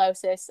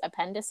 tuberculosis,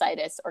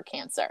 appendicitis, or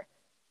cancer.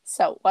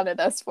 So one of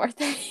those four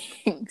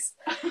things.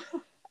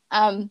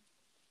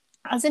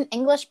 As an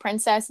English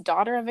princess,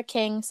 daughter of a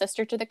king,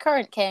 sister to the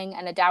current king,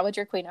 and a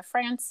dowager queen of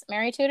France,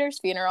 Mary Tudor's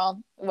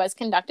funeral was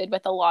conducted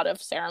with a lot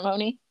of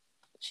ceremony.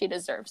 She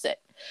deserves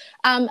it.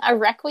 A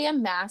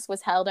requiem mass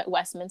was held at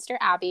Westminster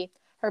Abbey.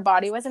 Her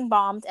body was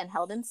embalmed and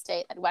held in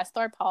state at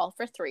Westhorpe Hall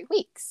for 3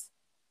 weeks.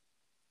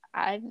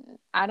 I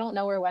don't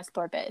know where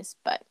Westhorpe is,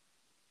 but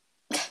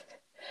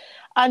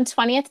on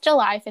 20th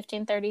July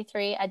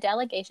 1533, a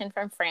delegation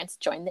from France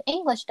joined the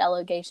English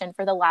delegation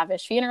for the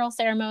lavish funeral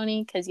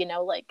ceremony because, you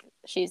know, like,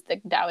 she's the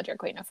Dowager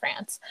Queen of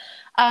France.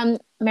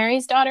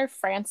 Mary's daughter,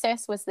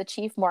 Frances, was the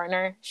chief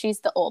mourner.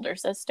 She's the older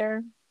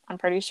sister. I'm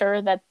pretty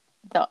sure that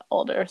the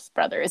oldest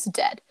brother is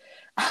dead.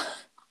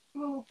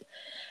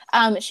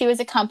 She was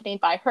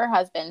accompanied by her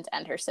husband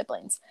and her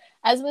siblings.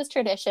 As was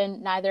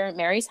tradition, neither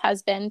Mary's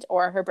husband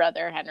or her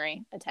brother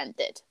Henry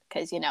attended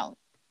because, you know,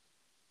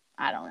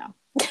 I don't know.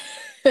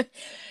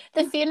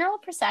 The funeral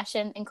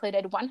procession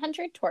included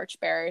 100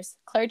 torchbearers,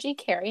 clergy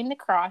carrying the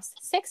cross,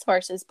 6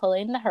 horses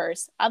pulling the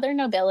hearse, other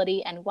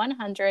nobility, and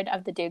 100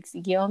 of the Duke's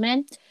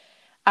yeomen.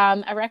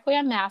 A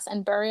requiem mass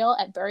and burial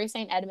at Bury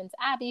St. Edmund's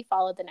Abbey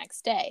followed the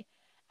next day.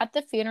 At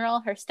the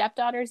funeral, her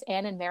stepdaughters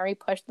Anne and Mary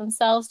pushed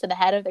themselves to the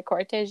head of the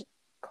cortege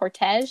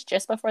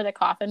just before the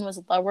coffin was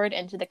lowered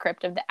into the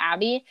crypt of the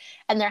Abbey,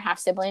 and their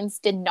half-siblings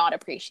did not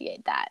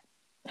appreciate that.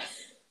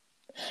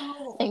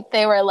 I think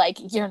they were like,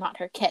 you're not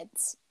her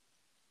kids.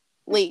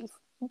 Leave.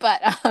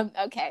 But,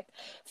 okay.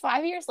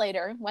 5 years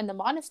later, when the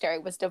monastery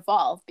was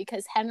dissolved,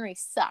 because Henry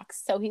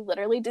sucks, so he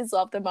literally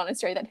dissolved the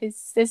monastery that his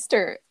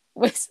sister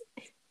was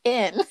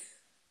in.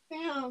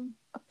 Damn.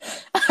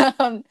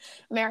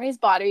 Mary's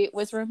body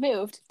was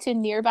removed to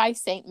nearby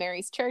St.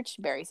 Mary's Church,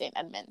 Bury St.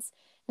 Edmunds.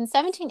 In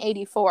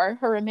 1784,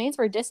 her remains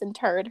were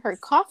disinterred, her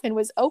coffin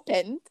was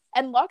opened,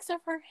 and locks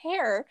of her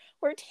hair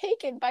were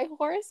taken by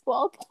Horace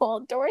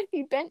Walpole,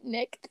 Dorothy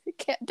Bentnick,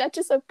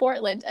 Duchess of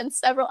Portland, and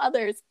several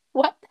others.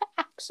 What the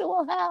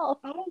actual hell?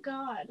 Oh,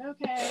 God.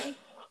 Okay.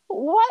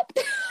 What?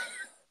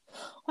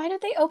 Why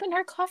did they open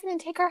her coffin and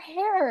take her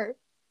hair?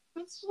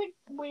 That's, like,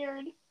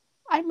 weird.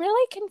 I'm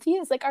really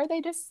confused. Like, are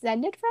they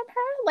descended from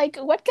her? Like,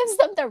 what gives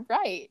them the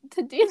right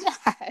to do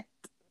that?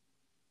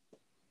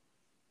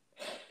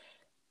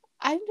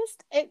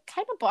 It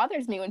kind of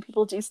bothers me when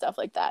people do stuff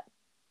like that.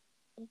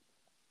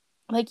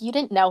 Like, you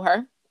didn't know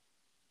her,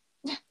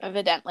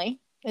 evidently.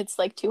 It's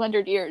like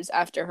 200 years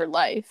after her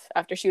life,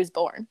 after she was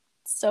born.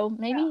 So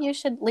maybe you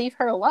should leave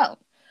her alone.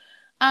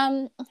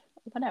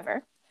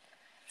 Whatever.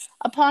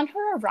 Upon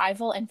her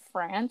arrival in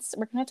France,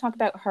 we're going to talk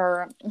about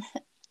her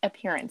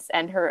appearance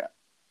and her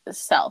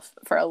self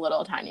for a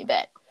little tiny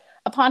bit.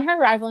 Upon her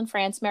arrival in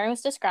France, Mary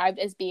was described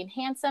as being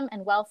handsome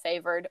and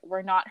well-favored,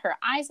 were not her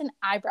eyes and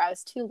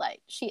eyebrows too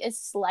light. She is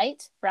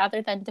slight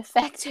rather than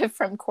defective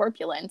from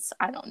corpulence.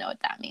 I don't know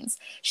what that means.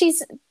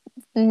 She's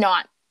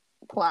not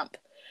plump,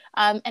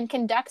 and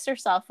conducts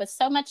herself with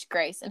so much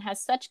grace and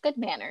has such good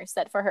manners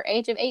that for her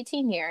age of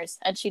 18 years,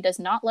 and she does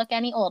not look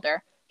any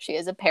older, she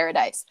is a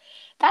paradise.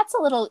 That's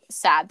a little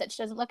sad that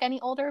she doesn't look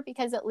any older,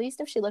 because at least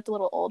if she looked a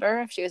little older,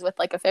 if she was with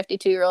like a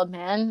 52-year-old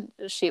man,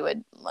 she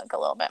would look a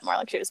little bit more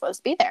like she was supposed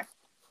to be there.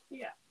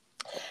 Yeah.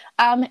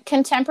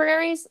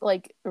 Contemporaries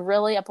like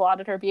really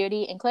applauded her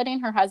beauty,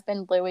 including her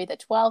husband Louis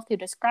XII, who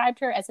described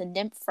her as a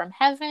nymph from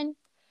heaven.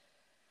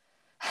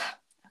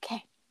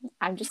 Okay,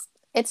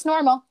 it's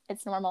normal.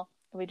 It's normal.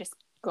 We just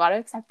gotta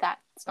accept that.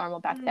 It's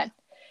normal back then.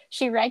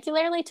 She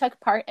regularly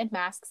took part in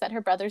masques at her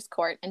brother's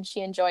court, and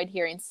she enjoyed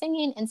hearing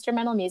singing,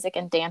 instrumental music,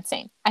 and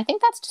dancing. I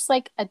think that's just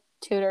like a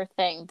Tudor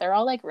thing. They're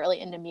all like really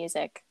into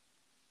music.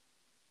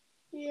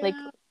 Yeah. Like,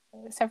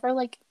 except for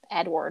like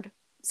Edward,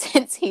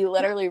 since he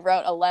literally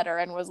wrote a letter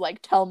and was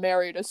like, tell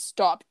Mary to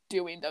stop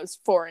doing those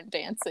foreign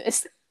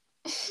dances.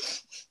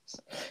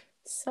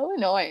 So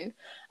annoying.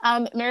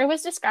 Mary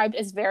was described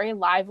as very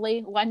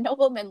lively. One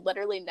nobleman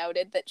literally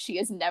noted that she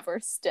is never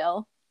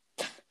still.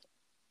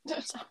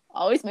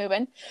 Always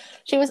moving.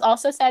 She was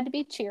also said to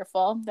be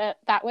cheerful.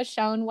 That was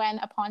shown when,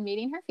 upon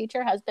meeting her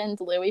future husband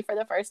Louis for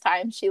the first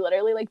time, she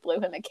literally like blew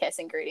him a kiss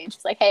in greeting.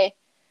 She's like, hey,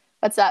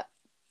 what's up?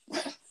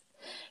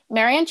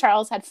 Mary and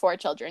Charles had 4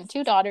 children,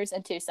 2 daughters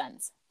and 2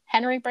 sons.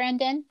 Henry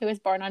Brandon, who was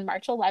born on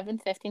March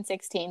 11th,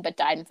 1516, but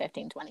died in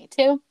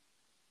 1522.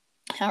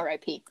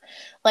 R.I.P.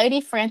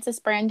 Lady Frances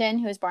Brandon,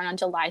 who was born on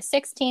July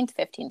 16th,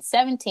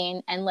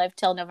 1517, and lived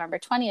till November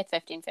 20th,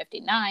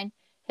 1559,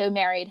 who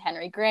married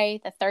Henry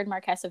Grey, the 3rd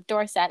Marquess of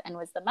Dorset, and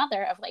was the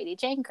mother of Lady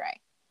Jane Grey.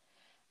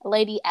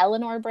 Lady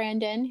Eleanor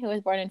Brandon, who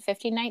was born in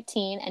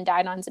 1519 and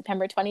died on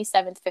September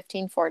 27th,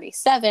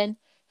 1547,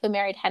 who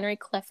married Henry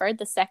Clifford,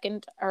 the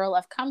 2nd Earl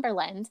of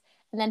Cumberland,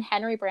 and then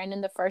Henry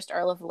Brandon, the 1st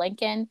Earl of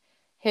Lincoln,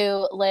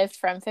 who lived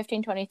from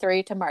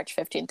 1523 to March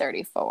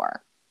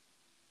 1534.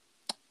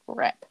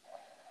 RIP.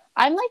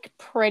 I'm like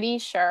pretty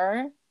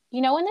sure,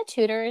 you know, when the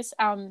Tudors,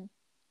 on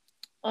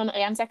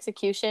Anne's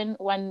execution,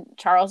 when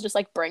Charles just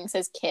like brings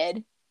his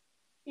kid.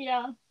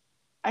 Yeah.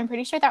 I'm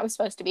pretty sure that was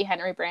supposed to be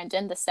Henry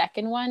Brandon, the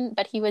 2nd one,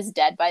 but he was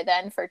dead by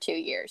then for 2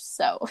 years.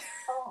 So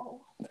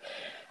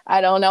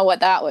I don't know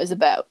what that was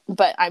about,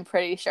 but I'm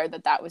pretty sure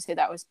that was who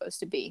that was supposed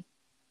to be,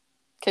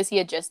 because he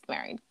had just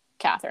married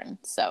Catherine.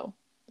 So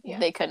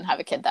they couldn't have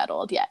a kid that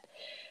old yet.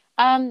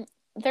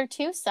 Their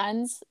 2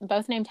 sons,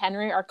 both named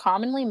Henry, are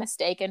commonly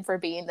mistaken for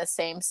being the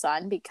same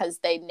son because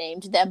they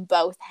named them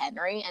both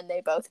Henry and they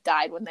both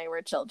died when they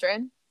were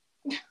children.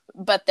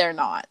 But they're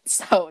not,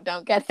 so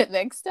don't get it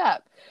mixed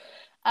up.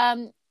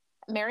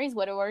 Mary's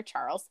widower,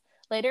 Charles,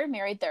 later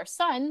married their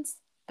son's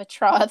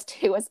betrothed,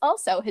 who was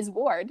also his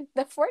ward,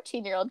 the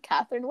 14-year-old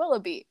Catherine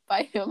Willoughby,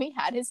 by whom he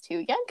had his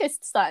 2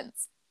 youngest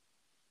sons.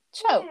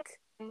 Choke.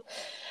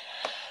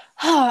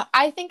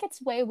 I think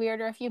it's way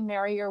weirder if you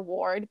marry your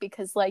ward,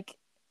 because, like,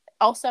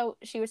 also,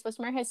 she was supposed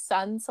to marry his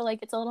son, so,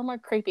 like, it's a little more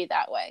creepy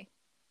that way.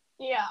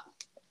 Yeah.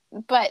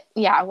 But,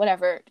 yeah,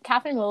 whatever.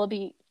 Catherine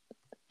Willoughby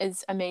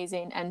is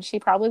amazing, and she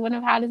probably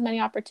wouldn't have had as many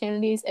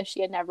opportunities if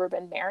she had never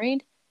been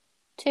married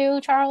to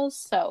Charles,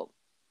 so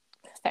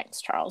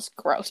thanks, Charles.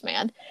 Gross,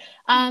 man.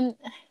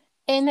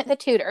 In The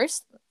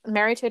Tudors,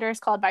 Mary Tudor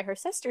is called by her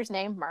sister's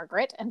name,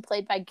 Margaret, and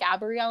played by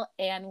Gabrielle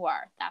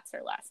Anwar. That's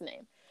her last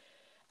name.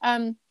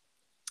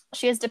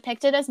 She is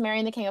depicted as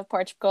marrying the King of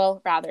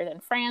Portugal rather than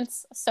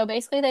France. So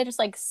basically they just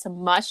like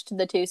smushed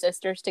the 2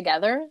 sisters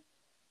together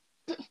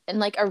in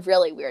like a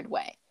really weird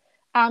way.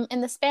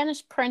 In The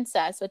Spanish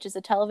Princess, which is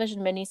a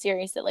television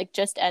miniseries that like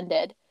just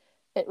ended,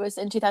 it was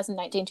in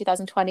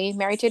 2019-2020,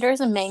 Mary Tudor is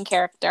a main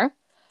character.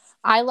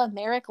 Isla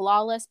Merrick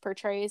Lawless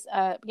portrays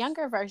a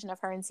younger version of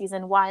her in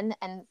season 1,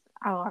 and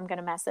I'm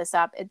gonna mess this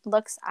up. It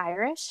looks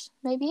Irish,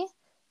 maybe.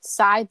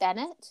 Cy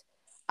Bennett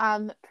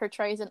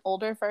portrays an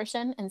older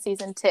version in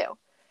season 2.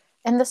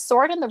 And The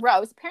Sword and the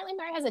Rose, apparently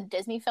Mary has a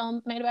Disney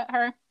film made about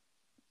her.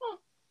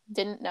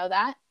 Didn't know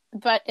that.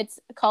 But it's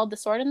called The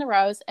Sword and the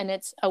Rose, and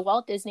it's a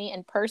Walt Disney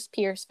and Percy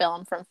Pierce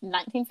film from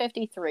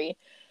 1953.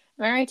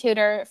 Mary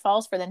Tudor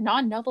falls for the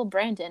non-noble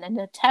Brandon and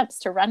attempts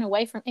to run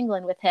away from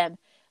England with him,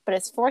 but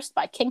is forced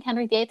by King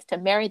Henry VIII to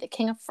marry the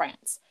King of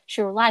France.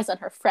 She relies on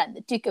her friend,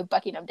 the Duke of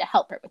Buckingham, to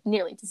help her with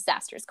nearly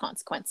disastrous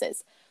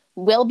consequences.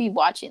 We'll be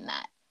watching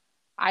that.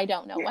 I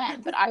don't know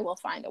when, but I will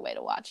find a way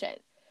to watch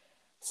it.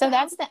 So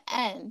that's the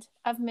end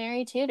of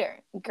Mary Tudor.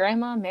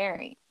 Grandma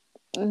Mary.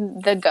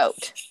 The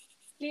goat.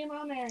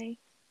 Grandma Mary.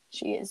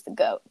 She is the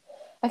goat.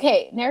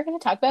 Okay, now we're going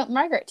to talk about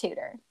Margaret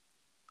Tudor.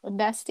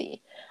 Bestie.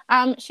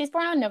 She's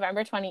born on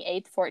November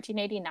 28th,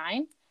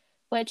 1489,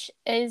 which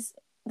is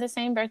the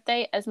same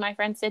birthday as my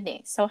friend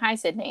Sydney. So hi,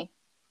 Sydney.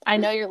 I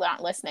know you're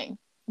not listening,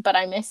 but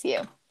I miss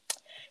you.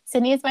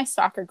 Sydney is my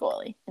soccer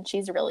goalie, and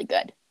she's really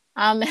good.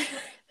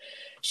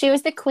 She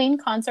was the Queen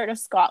Consort of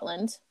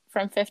Scotland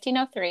from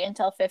 1503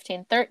 until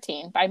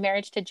 1513 by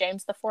marriage to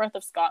James IV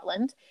of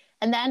Scotland.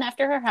 And then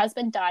after her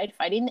husband died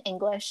fighting the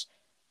English,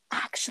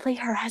 actually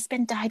her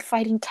husband died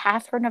fighting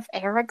Catherine of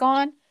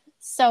Aragon.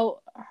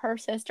 So her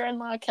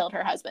sister-in-law killed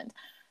her husband.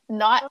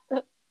 Not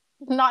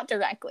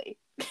directly.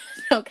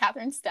 No,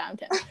 Catherine stabbed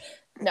him.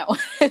 No.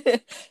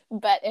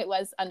 But it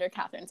was under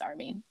Catherine's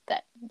army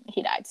that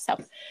he died. So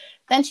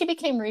then she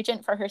became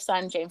regent for her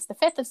son, James V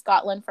of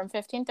Scotland, from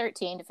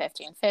 1513 to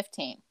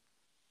 1515.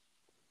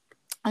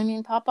 I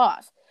mean, pop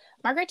off.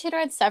 Margaret Tudor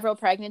had several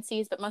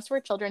pregnancies, but most of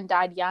her children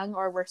died young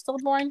or were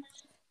stillborn.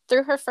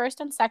 Through her first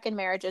and second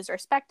marriages,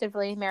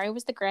 respectively, Mary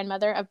was the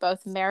grandmother of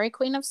both Mary,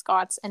 Queen of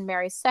Scots, and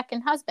Mary's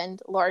second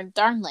husband, Lord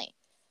Darnley.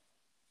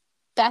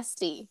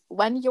 Bestie,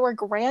 when your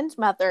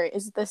grandmother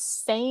is the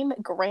same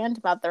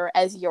grandmother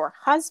as your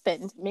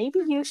husband, maybe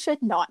you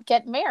should not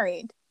get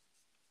married.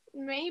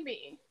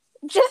 Maybe.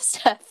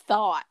 Just a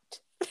thought.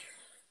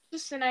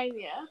 Just an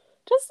idea.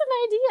 Just an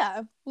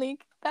idea.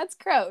 Like, that's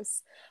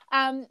gross.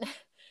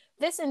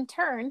 This, in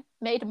turn,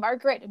 made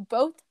Margaret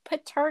both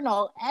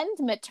paternal and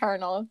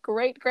maternal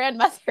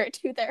great-grandmother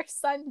to their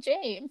son,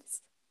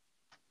 James.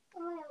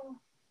 Oh.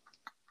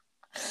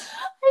 I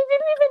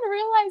didn't even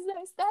realize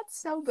this. That's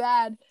so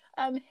bad.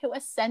 Who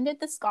ascended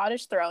the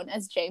Scottish throne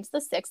as James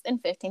VI in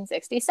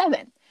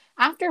 1567.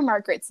 After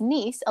Margaret's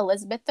niece,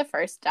 Elizabeth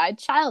I, died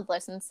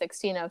childless in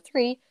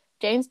 1603,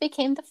 James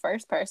became the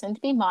first person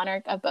to be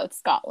monarch of both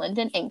Scotland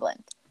and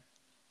England.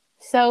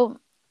 So,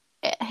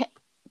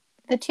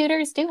 the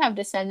Tudors do have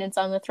descendants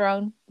on the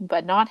throne,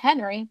 but not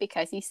Henry,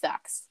 because he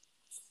sucks.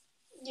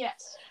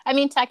 Yes. I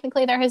mean,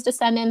 technically they're his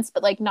descendants,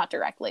 but, like, not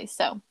directly,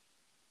 so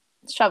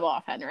shove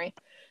off, Henry.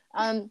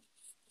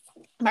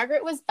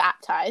 Margaret was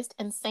baptized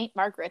in St.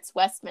 Margaret's,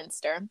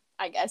 Westminster.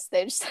 I guess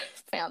they just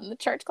found the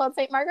church called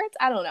St. Margaret's.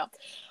 I don't know.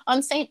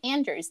 On St.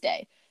 Andrew's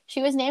Day.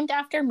 She was named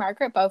after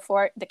Margaret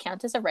Beaufort, the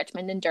Countess of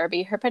Richmond and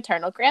Derby, her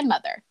paternal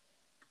grandmother,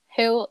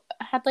 who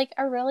had, like,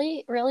 a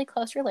really, really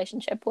close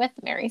relationship with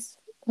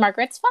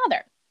Margaret's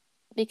father,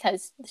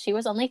 because she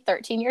was only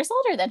 13 years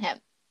older than him.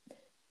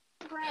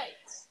 Right.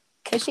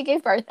 Because she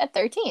gave birth at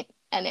 13,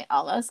 and it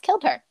almost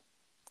killed her.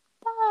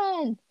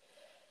 Fun!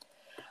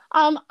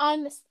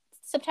 On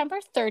September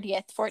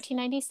 30th,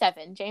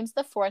 1497, James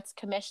IV's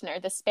commissioner,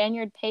 the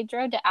Spaniard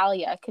Pedro de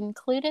Alea,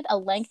 concluded a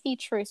lengthy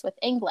truce with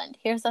England.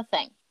 Here's the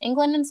thing.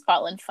 England and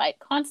Scotland fight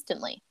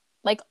constantly.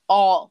 Like,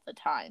 all the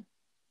time.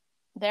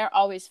 They're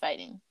always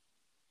fighting.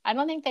 I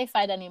don't think they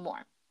fight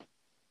anymore.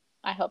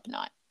 I hope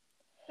not.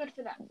 Good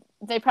for them.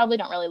 They probably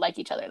don't really like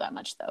each other that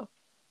much, though.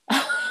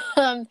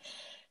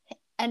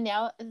 And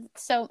now,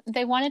 so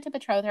they wanted to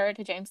betroth her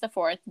to James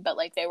IV, but,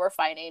 like, they were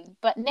fighting.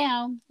 But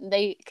now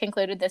they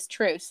concluded this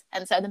truce,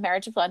 and so the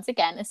marriage was once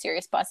again a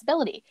serious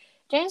possibility.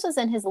 James was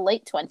in his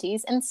late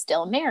 20s and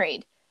still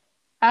married.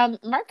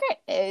 Margaret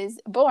is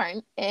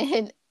born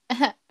in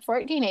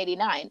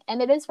 1489,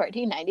 and it is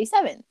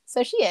 1497,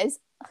 so she is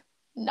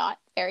not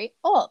very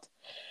old.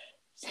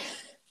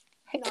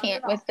 I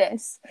can't with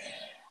this.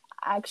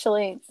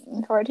 Actually,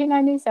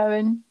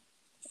 1497.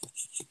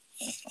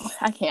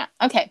 I can't.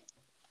 Okay.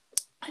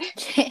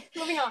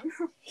 Moving on.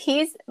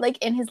 He's, like,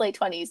 in his late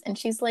 20s, and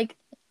she's, like,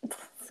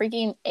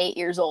 freaking 8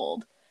 years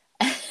old.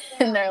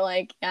 And they're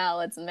like, yeah,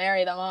 let's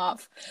marry them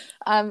off.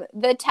 The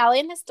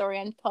Italian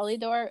historian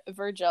Polydore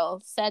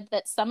Vergil said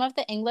that some of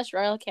the English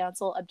royal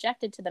council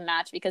objected to the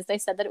match because they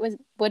said that it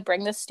would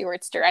bring the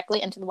Stuarts directly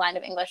into the line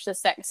of English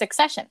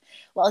succession.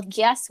 Well,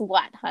 guess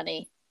what,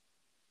 honey?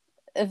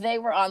 They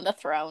were on the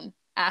throne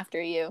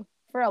after you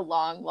for a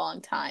long, long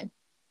time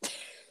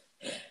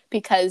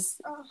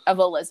because of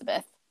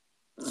Elizabeth.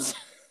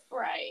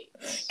 Right.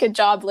 Good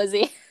job,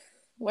 Lizzie.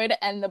 Way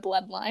to end the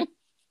bloodline.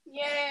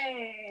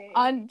 Yay.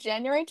 On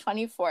January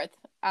 24th,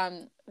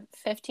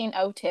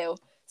 1502,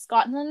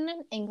 Scotland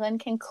and England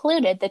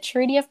concluded the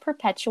Treaty of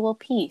Perpetual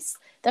Peace,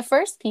 the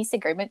first peace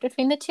agreement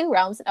between the two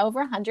realms in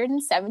over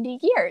 170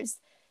 years.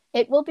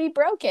 It will be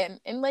broken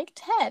in, like,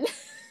 10.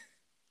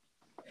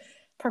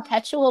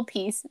 Perpetual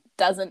peace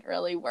doesn't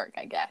really work,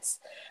 I guess.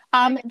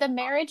 The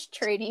marriage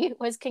treaty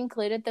was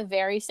concluded the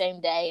very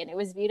same day, and it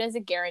was viewed as a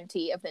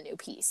guarantee of the new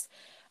peace.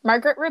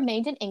 Margaret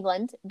remained in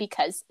England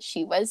because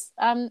she was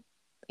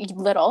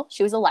little.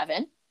 She was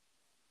 11.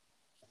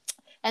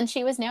 And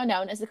she was now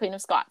known as the Queen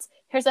of Scots.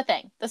 Here's the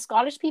thing. The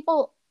Scottish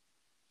people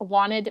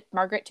wanted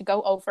Margaret to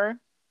go over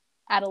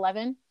at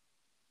 11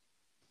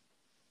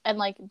 and,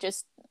 like,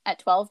 just at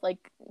 12,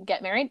 like,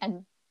 get married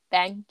and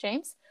bang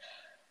James.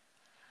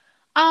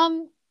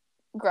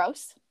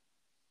 Gross.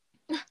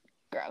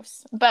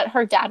 But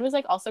her dad was,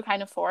 like, also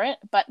kind of for it.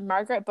 But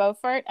Margaret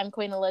Beaufort and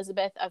Queen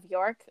Elizabeth of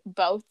York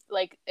both,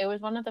 like, it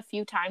was one of the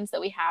few times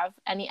that we have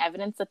any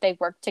evidence that they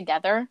worked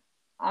together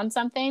on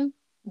something.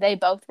 They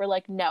both were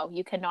like, no,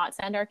 you cannot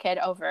send our kid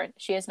over.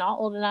 She is not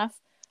old enough.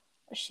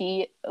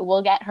 She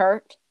will get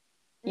hurt.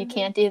 You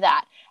can't do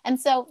that. And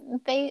so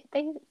they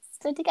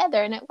stood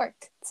together and it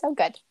worked. So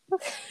good.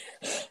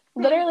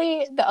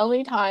 Literally the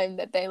only time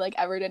that they, like,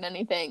 ever did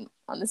anything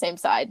on the same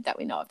side that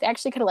we know of. They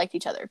actually could have liked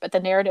each other, but the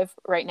narrative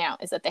right now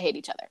is that they hate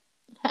each other.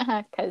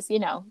 Because, you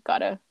know,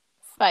 gotta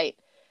fight.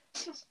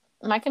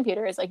 My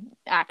computer is, like,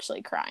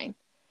 actually crying.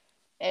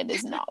 It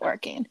is not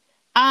working.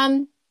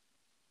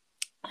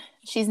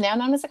 She's now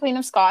known as the Queen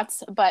of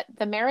Scots, but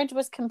the marriage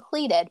was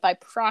completed by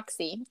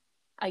proxy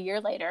a year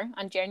later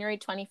on January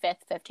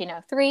 25th,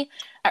 1503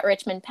 at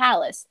Richmond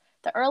Palace.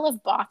 The Earl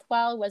of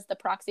Bothwell was the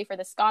proxy for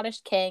the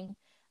Scottish king,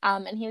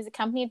 and he was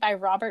accompanied by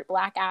Robert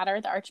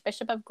Blackadder, the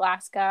Archbishop of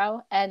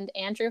Glasgow, and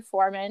Andrew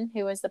Foreman,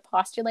 who was the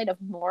postulate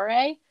of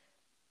Moray.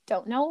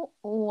 Don't know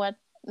what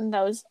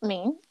those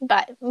mean,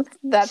 but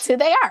that's who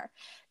they are.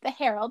 The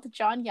Herald,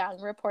 John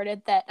Young,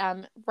 reported that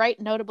right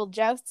notable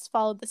jousts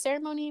followed the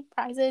ceremony.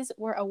 Prizes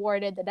were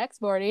awarded the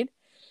next morning,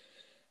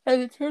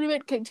 and the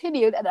tournament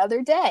continued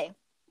another day.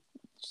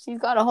 She's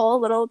got a whole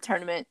little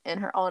tournament in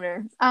her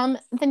honor.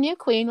 The new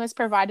queen was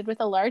provided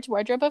with a large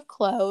wardrobe of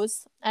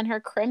clothes, and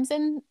her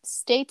crimson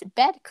state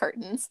bed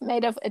curtains,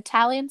 made of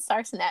Italian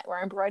sarcenet,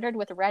 were embroidered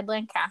with red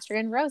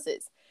Lancastrian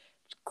roses.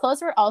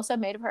 Clothes were also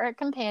made of her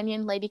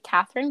companion, Lady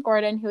Catherine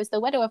Gordon, who is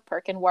the widow of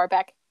Perkin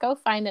Warbeck. Go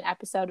find an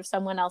episode of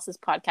someone else's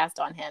podcast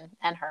on him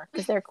and her,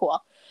 because they're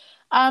cool.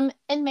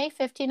 In May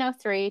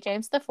 1503,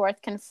 James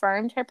IV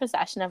confirmed her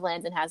possession of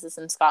lands and houses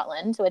in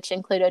Scotland, which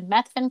included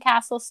Methven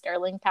Castle,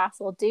 Stirling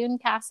Castle, Doune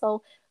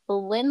Castle,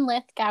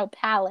 Linlithgow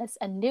Palace,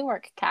 and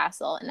Newark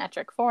Castle in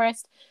Ettrick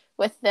Forest,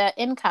 with the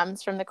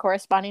incomes from the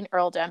corresponding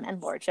earldom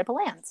and lordship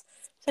lands.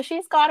 So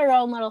she's got her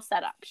own little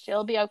setup.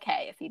 She'll be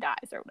okay if he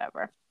dies or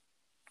whatever.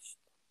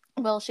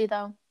 Will she,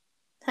 though?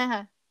 Who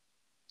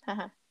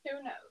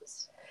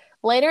knows?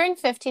 Later in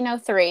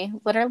 1503,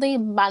 literally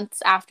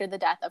months after the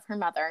death of her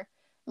mother,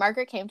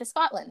 Margaret came to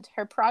Scotland.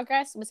 Her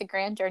progress was a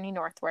grand journey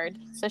northward,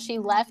 so she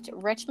left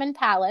Richmond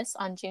Palace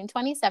on June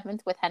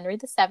 27th with Henry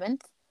VII,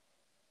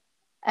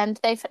 and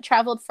they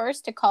traveled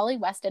first to Colley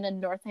Weston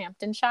in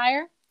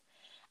Northamptonshire.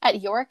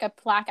 At York, a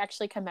plaque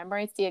actually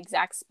commemorates the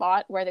exact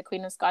spot where the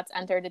Queen of Scots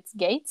entered its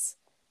gates.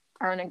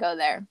 I want to go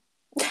there.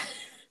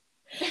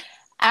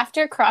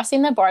 After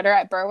crossing the border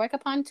at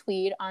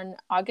Berwick-upon-Tweed on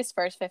August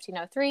 1st,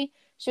 1503,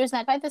 she was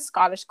met by the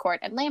Scottish court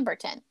at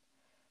Lamberton.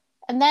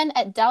 And then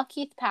at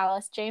Dalkeith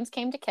Palace, James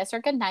came to kiss her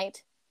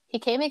goodnight. He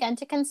came again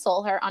to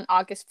console her on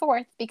August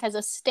 4th because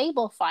a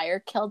stable fire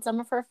killed some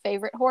of her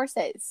favorite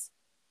horses.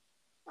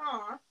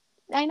 Aww.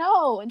 I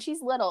know, and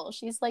she's little.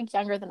 She's, like,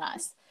 younger than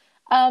us.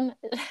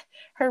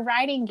 Her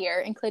riding gear,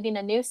 including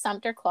a new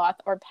sumpter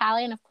cloth or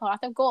pallion of cloth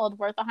of gold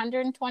worth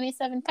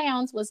 127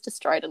 pounds, was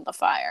destroyed in the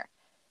fire.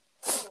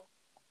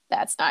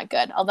 That's not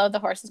good. Although the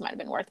horses might have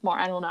been worth more.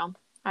 I don't know.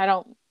 I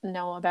don't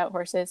know about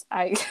horses.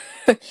 I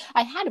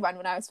had one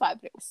when I was 5,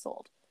 but it was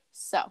sold.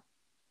 So.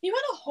 You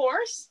had a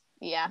horse?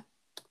 Yeah.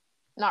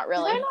 Not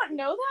really. Did I not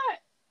know that?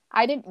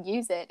 I didn't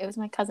use it. It was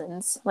my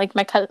cousin's. Like,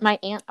 my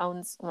aunt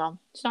owns, well,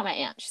 she's not my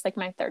aunt. She's like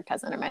my third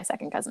cousin or my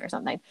second cousin or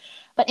something.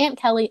 But Aunt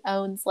Kelly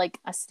owns, like,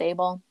 a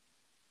stable.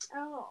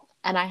 Oh.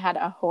 And I had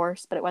a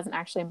horse, but it wasn't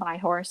actually my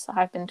horse,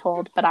 I've been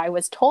told. But I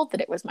was told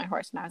that it was my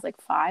horse when I was,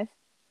 like, 5.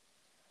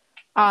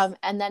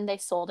 And then they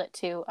sold it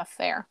to a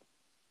fair.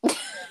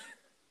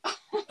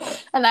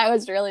 And I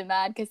was really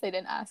mad because they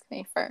didn't ask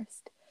me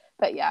first.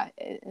 But yeah,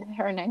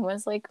 her name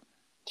was like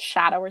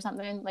Shadow or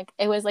something. Like,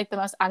 it was like the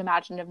most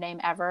unimaginative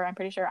name ever. I'm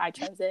pretty sure I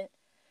chose it.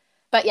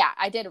 But yeah,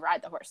 I did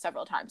ride the horse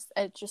several times.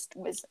 It just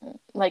was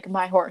like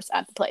my horse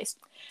at the place.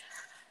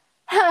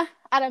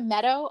 At a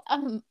meadow.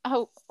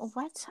 Oh,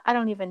 what? I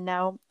don't even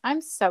know.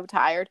 I'm so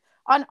tired.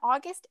 On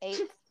August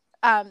 8th,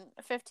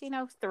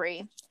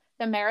 1503,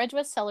 the marriage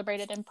was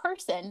celebrated in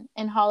person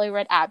in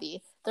Holyrood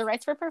Abbey. The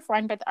rites were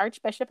performed by the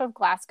Archbishop of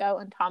Glasgow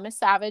and Thomas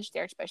Savage, the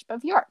Archbishop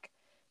of York.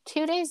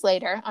 2 days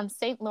later, on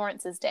St.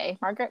 Lawrence's Day,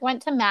 Margaret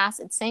went to Mass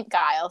at St.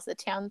 Giles, the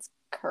town's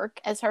kirk,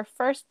 as her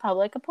first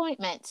public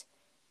appointment.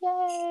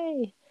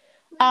 Yay!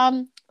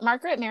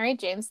 Margaret married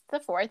James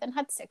IV and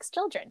had 6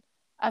 children,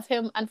 of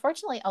whom,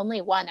 unfortunately,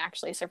 only 1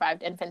 actually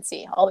survived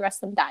infancy. All the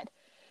rest of them died.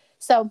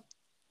 So,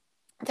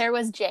 there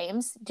was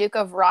James, Duke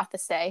of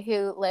Rothesay,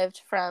 who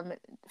lived from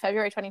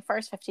February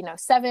 21st,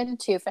 1507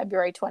 to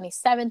February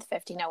 27th,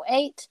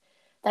 1508.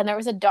 Then there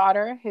was a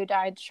daughter who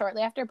died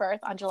shortly after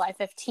birth on July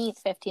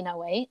 15th,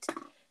 1508.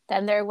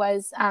 Then there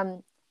was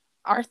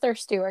Arthur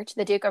Stewart,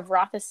 the Duke of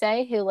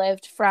Rothesay, who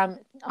lived from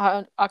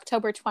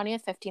October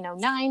 20th,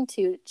 1509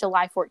 to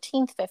July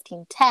 14th,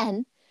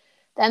 1510.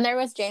 Then there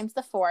was James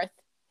IV,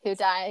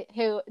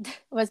 who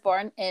was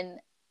born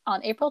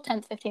on April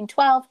 10th,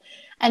 1512,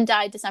 and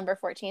died December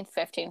 14th,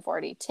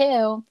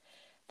 1542.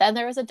 Then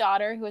there was a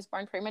daughter who was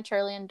born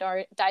prematurely and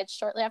died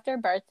shortly after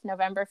birth,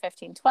 November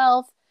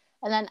 1512.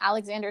 And then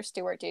Alexander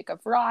Stewart, Duke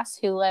of Ross,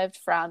 who lived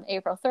from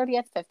April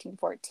 30th,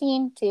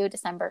 1514 to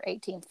December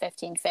 18th,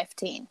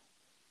 1515.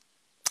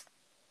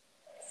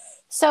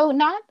 So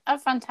not a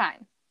fun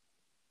time,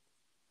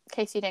 in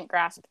case you didn't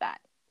grasp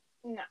that.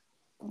 No.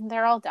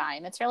 They're all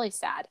dying. It's really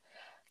sad.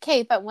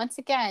 Okay, but once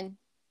again,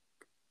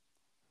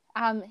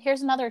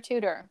 here's another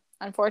Tudor,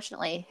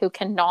 unfortunately, who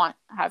cannot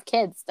have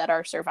kids that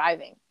are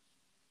surviving.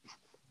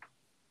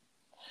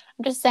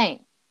 I'm just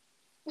saying,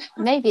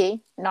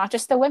 maybe not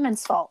just the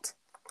women's fault.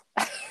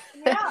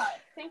 Yeah,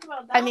 think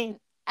about that. I mean,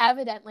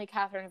 evidently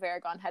Catherine of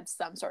Aragon had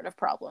some sort of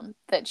problem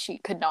that she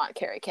could not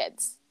carry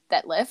kids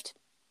that lived.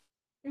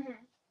 Mm-hmm.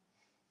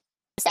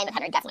 Saying that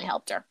Henry definitely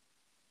helped her.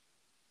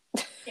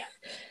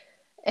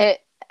 Yeah.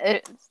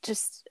 It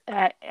just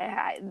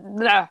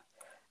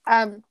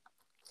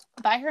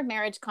By her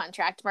marriage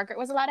contract, Margaret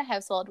was allowed a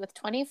household with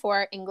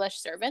 24 English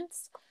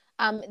servants.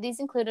 These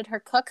included her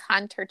cook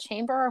Hunt, her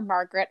chamberer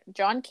Margaret,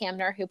 John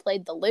Camner, who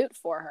played the lute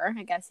for her.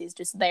 I guess he's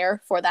just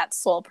there for that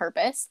sole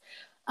purpose.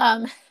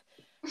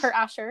 Her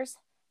ushers,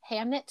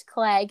 Hamnet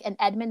Clegg and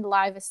Edmund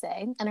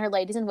Livesey, and her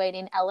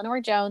ladies-in-waiting,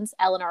 Eleanor Jones,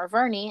 Eleanor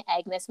Verney,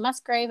 Agnes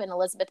Musgrave, and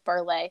Elizabeth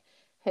Burleigh,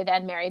 who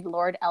then married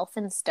Lord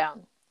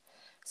Elphinstone.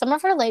 Some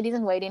of her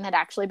ladies-in-waiting had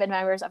actually been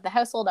members of the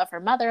household of her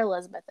mother,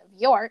 Elizabeth of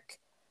York.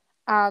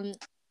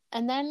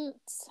 And then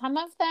some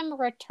of them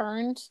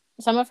returned.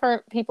 Some of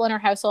her people in her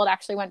household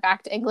actually went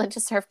back to England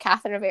to serve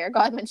Catherine of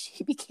Aragon when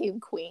she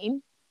became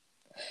queen.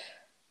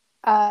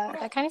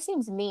 That kind of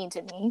seems mean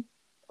to me,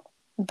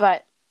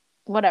 but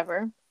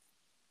whatever.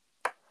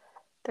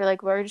 They're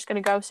like, we're just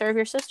going to go serve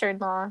your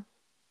sister-in-law.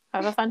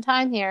 Have a fun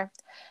time here.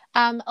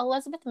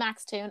 Elizabeth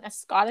Maxtoon, a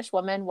Scottish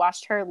woman,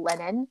 washed her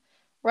linen.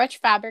 Rich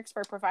fabrics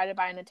were provided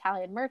by an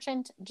Italian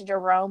merchant,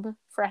 Jerome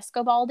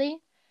Frescobaldi.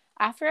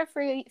 After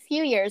a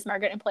few years,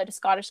 Margaret employed a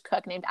Scottish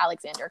cook named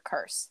Alexander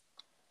Kerse.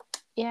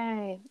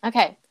 Yay.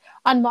 Okay.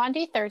 On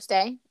Maundy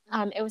Thursday,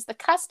 it was the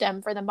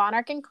custom for the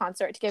monarch in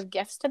consort to give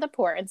gifts to the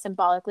poor and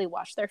symbolically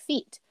wash their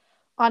feet.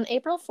 On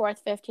April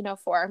 4th,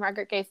 1504,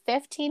 Margaret gave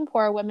 15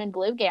 poor women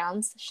blue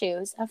gowns,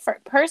 shoes, a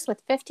purse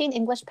with 15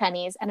 English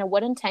pennies, and a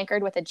wooden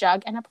tankard with a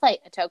jug and a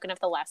plate, a token of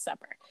the Last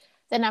Supper.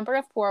 The number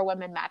of poor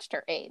women matched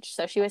her age,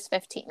 so she was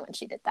 15 when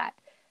she did that.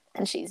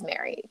 And she's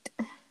married,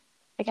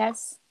 I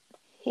guess.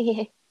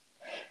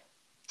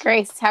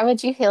 Grace, how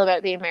would you feel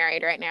about being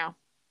married right now?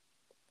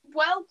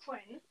 Well,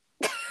 Quinn,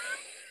 I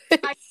do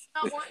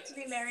not want to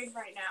be married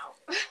right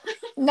now.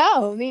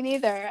 No, me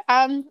neither.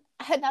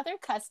 Another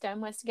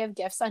custom was to give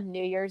gifts on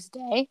New Year's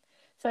Day.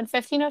 So in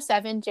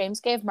 1507, James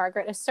gave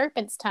Margaret a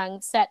serpent's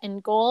tongue set in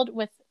gold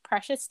with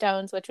precious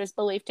stones, which was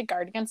believed to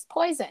guard against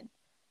poison.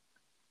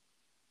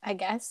 I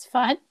guess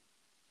fun.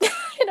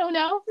 I don't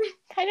know.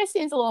 Kind of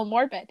seems a little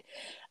morbid.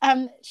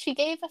 She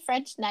gave a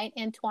French knight,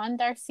 Antoine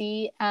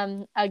Darcy,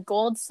 a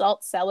gold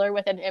salt cellar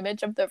with an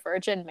image of the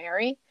Virgin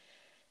Mary.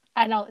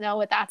 I don't know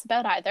what that's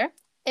about either.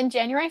 In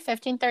January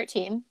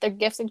 1513, the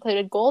gifts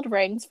included gold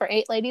rings for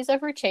 8 ladies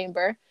of her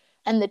chamber,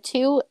 and the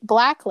 2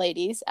 black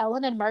ladies,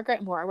 Ellen and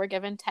Margaret Moore, were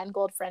given 10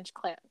 gold French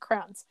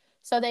crowns.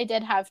 So they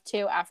did have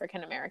 2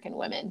 African-American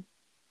women.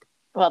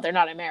 Well, they're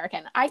not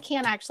American. I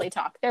can't actually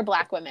talk. They're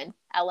black women,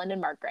 Ellen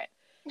and Margaret.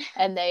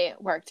 And they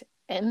worked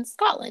in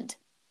Scotland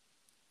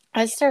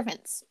as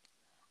servants.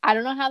 I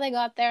don't know how they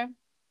got there,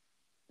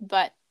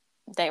 but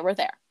they were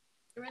there.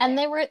 And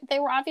they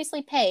were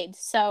obviously paid,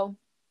 so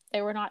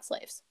they were not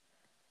slaves.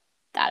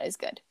 That is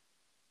good.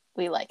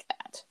 We like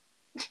that.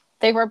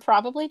 They were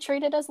probably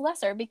treated as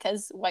lesser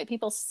because white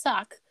people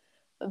suck,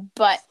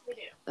 but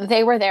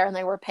they were there and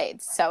they were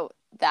paid. So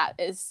that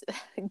is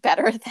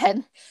better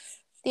than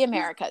the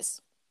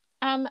Americas.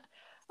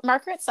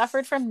 Margaret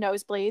suffered from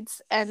nosebleeds,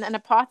 and an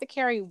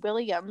apothecary,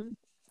 William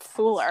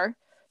Fuller,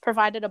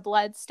 provided a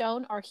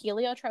bloodstone or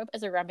heliotrope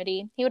as a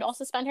remedy. He would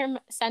also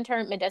send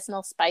her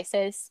medicinal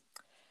spices.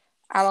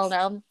 I don't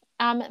know.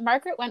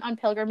 Margaret went on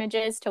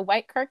pilgrimages to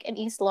Whitekirk and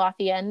East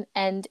Lothian,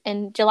 and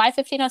in July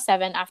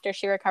 1507, after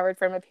she recovered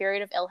from a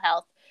period of ill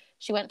health,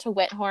 she went to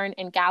Whithorn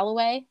in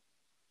Galloway.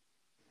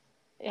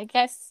 I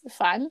guess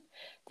fun.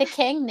 The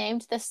king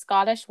named the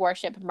Scottish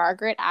worship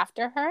Margaret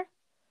after her.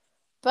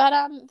 But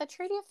the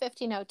Treaty of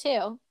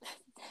 1502,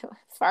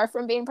 far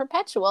from being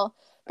perpetual,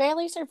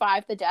 barely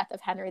survived the death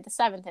of Henry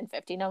VII in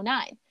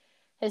 1509.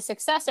 His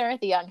successor,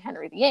 the young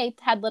Henry VIII,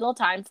 had little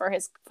time for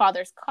his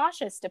father's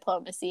cautious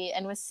diplomacy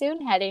and was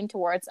soon heading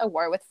towards a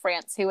war with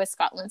France, who was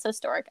Scotland's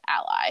historic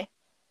ally.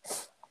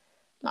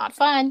 Not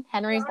fun.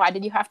 Henry, why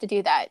did you have to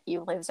do that,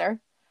 you loser?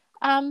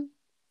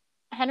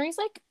 Henry's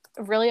like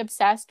really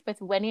obsessed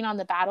with winning on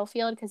the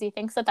battlefield because he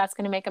thinks that that's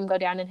going to make him go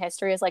down in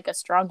history as like a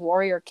strong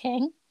warrior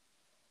king.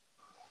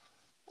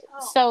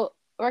 So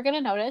we're going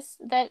to notice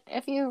that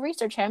if you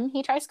research him,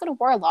 he tries to go to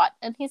war a lot,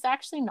 and he's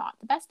actually not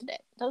the best at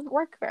it. It doesn't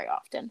work very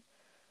often.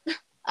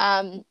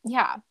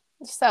 Yeah.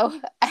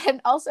 So, and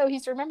also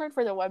he's remembered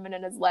for the women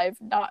in his life,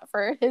 not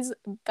for his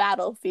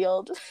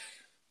battlefield.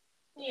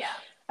 Yeah.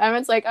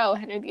 Everyone's like, oh,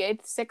 Henry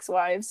VIII, 6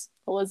 wives.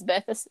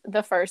 Elizabeth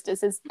the first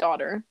is his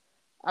daughter.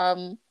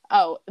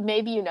 Oh,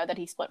 maybe you know that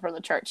he split from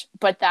the church,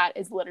 but that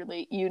is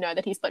literally, you know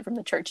that he split from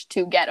the church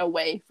to get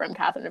away from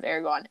Catherine of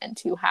Aragon and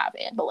to have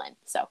Anne Boleyn.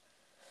 So,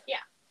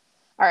 yeah.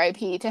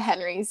 R.I.P. to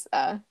Henry's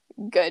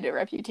good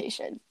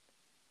reputation.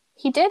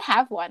 He did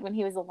have one when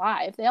he was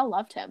alive. They all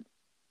loved him.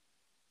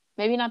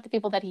 Maybe not the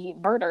people that he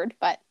murdered,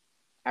 but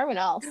everyone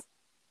else.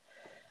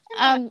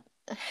 In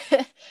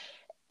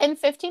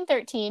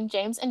 1513,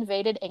 James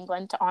invaded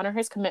England to honor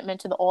his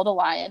commitment to the Old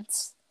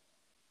Alliance.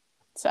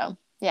 So,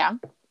 yeah.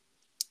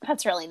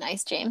 That's really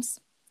nice, James.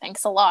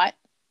 Thanks a lot.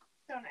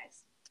 So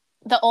nice.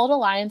 The Old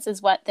Alliance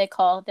is what they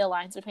call the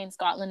alliance between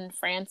Scotland and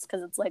France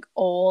because it's like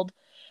old.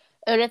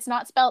 And it's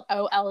not spelled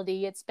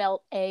O-L-D, it's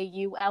spelled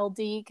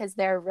A-U-L-D because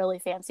they're really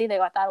fancy. They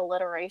got that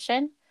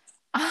alliteration.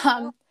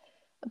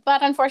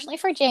 But unfortunately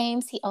for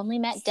James, he only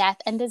met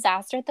death and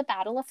disaster at the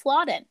Battle of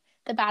Flodden.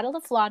 The Battle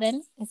of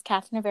Flodden is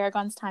Catherine of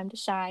Aragon's time to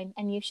shine,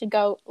 and you should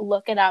go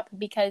look it up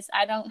because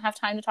I don't have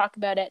time to talk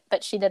about it,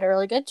 but she did a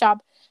really good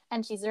job,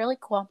 and she's really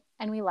cool,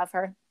 and we love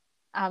her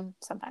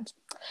sometimes.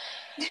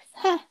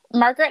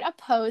 Margaret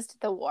opposed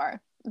the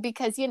war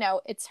because, you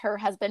know, it's her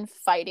husband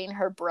fighting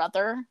her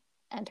brother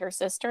and her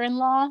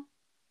sister-in-law.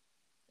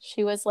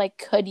 She was like,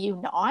 could you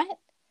not?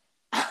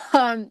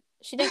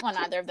 She didn't want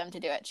either of them to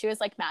do it. She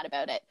was like mad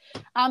about it.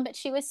 But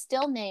she was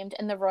still named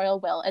in the royal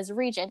will as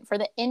regent for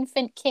the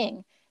infant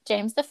king,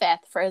 James V,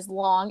 for as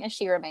long as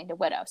she remained a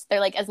widow. So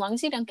they're like, as long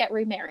as you don't get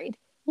remarried,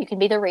 you can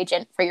be the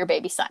regent for your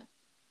baby son.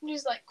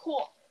 She's like,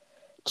 cool.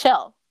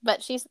 Chill.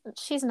 But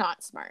she's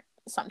not smart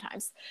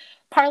sometimes.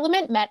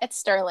 Parliament met at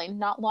Stirling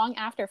not long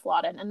after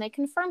Flodden, and they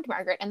confirmed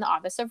Margaret in the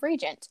office of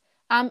regent.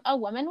 A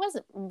woman was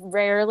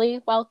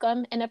rarely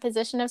welcome in a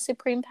position of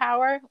supreme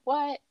power.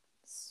 What?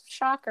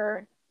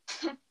 Shocker.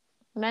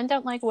 Men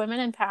don't like women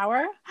in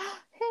power?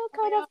 Who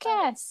could have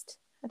guessed?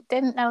 I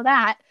didn't know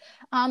that.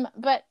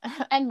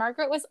 And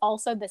Margaret was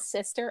also the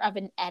sister of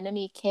an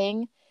enemy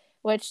king,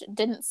 which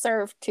didn't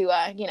serve to,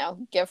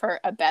 give her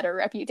a better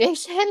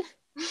reputation.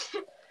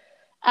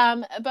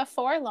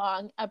 Before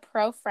long, a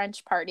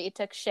pro-French party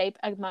took shape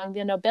among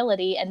the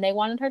nobility, and they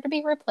wanted her to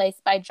be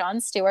replaced by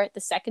John Stuart,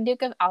 the second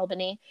Duke of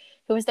Albany,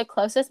 who was the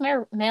closest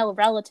male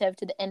relative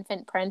to the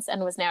infant prince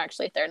and was now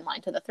actually third in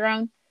line to the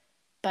throne.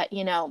 But,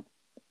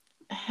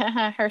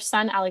 her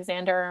son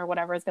Alexander or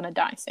whatever is going to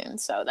die soon,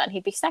 so that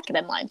he'd be second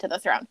in line to the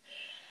throne.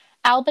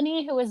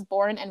 Albany, who was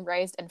born and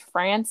raised in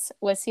France,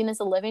 was seen as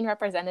a living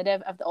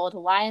representative of the old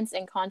alliance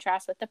in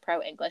contrast with the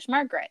pro-English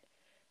Margaret.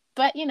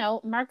 But,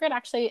 Margaret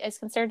actually is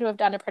considered to have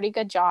done a pretty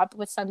good job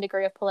with some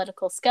degree of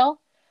political skill.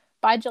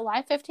 By July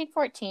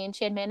 1514,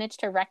 she had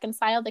managed to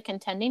reconcile the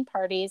contending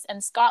parties,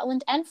 and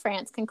Scotland and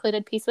France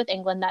concluded peace with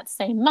England that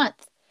same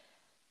month.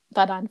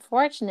 But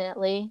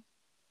unfortunately,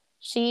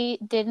 she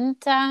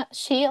didn't.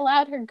 She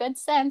allowed her good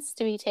sense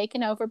to be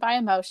taken over by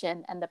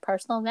emotion and the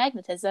personal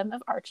magnetism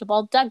of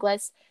Archibald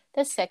Douglas,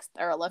 the 6th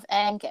Earl of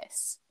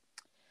Angus.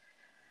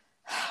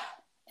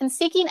 In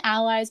seeking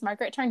allies,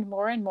 Margaret turned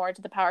more and more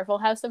to the powerful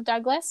House of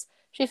Douglas.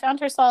 She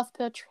found herself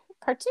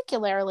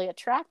particularly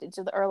attracted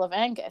to the Earl of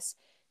Angus,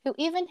 who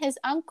even his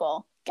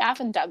uncle,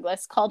 Gavin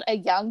Douglas, called a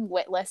young,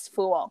 witless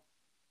fool.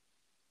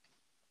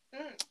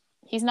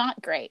 He's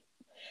not great.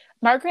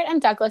 Margaret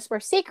and Douglas were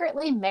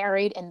secretly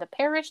married in the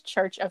parish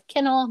church of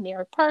Kinnell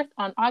near Perth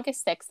on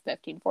August 6,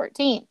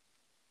 1514.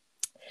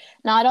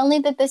 Not only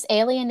did this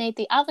alienate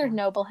the other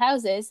noble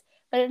houses,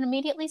 but it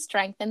immediately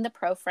strengthened the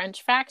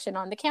pro-French faction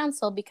on the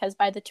council because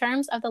by the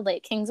terms of the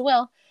late king's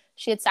will,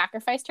 she had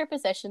sacrificed her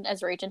position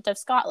as regent of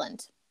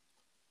Scotland.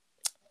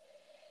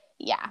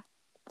 Yeah.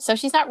 So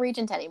she's not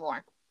regent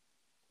anymore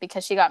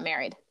because she got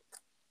married.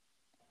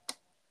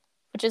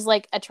 Which is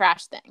like a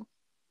trash thing.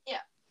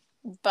 Yeah.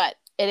 But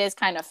it is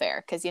kind of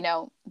fair because,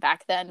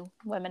 back then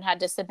women had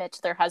to submit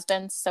to their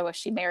husbands. So if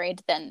she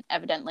married, then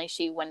evidently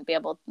she wouldn't be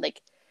able,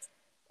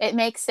 it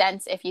makes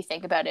sense if you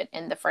think about it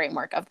in the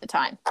framework of the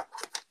time.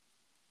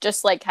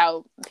 Just like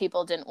how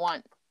people didn't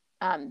want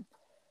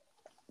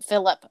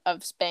Philip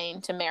of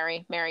Spain to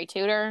marry Mary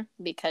Tudor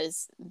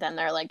because then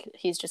they're like,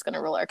 he's just going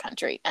to rule our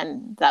country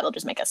and that'll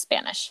just make us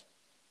Spanish.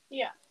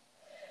 Yeah.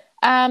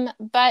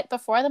 But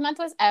before the month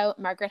was out,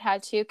 Margaret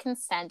had to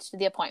consent to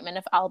the appointment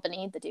of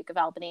Albany, the Duke of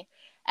Albany,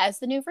 as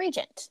the new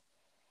regent.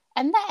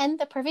 And then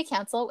the Privy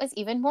Council was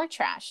even more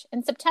trash.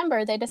 In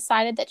September, they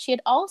decided that she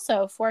had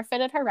also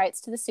forfeited her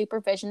rights to the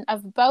supervision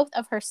of both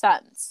of her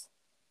sons.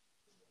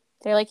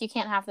 They're like, you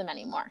can't have them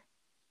anymore.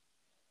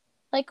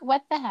 Like,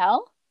 what the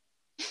hell?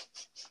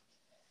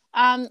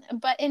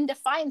 But in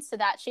defiance to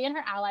that, she and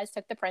her allies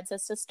took the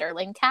princess to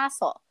Stirling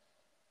Castle.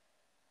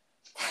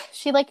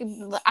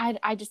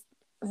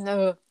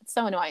 No, it's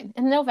so annoying.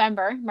 In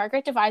November,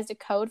 Margaret devised a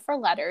code for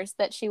letters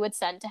that she would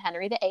send to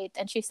Henry VIII,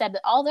 and she said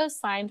that all those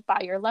signed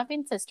by your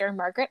loving sister,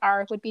 Margaret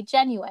R., would be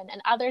genuine,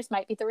 and others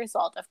might be the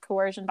result of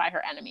coercion by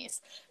her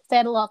enemies. So they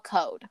had a little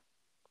code.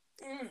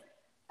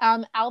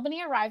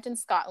 Albany arrived in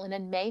Scotland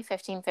in May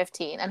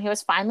 1515, and he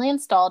was finally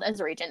installed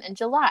as regent in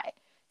July.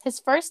 His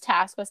first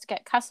task was to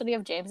get custody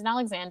of James and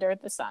Alexander,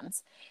 the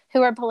sons, who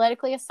were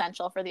politically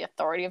essential for the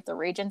authority of the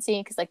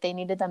regency, because they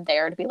needed them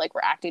there to be we're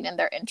acting in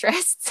their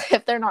interests.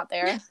 If they're not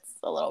there, it's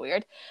a little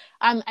weird.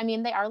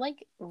 They are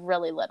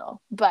really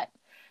little, but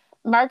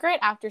Margaret,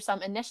 after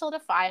some initial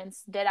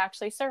defiance, did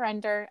actually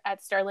surrender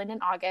at Stirling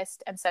in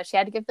August, and so she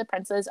had to give the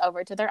princes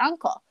over to their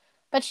uncle.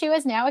 But she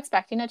was now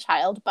expecting a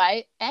child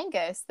by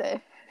Angus,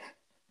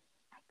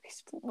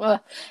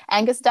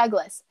 Angus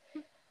Douglas.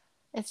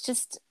 It's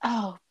just,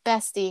 oh,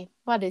 bestie,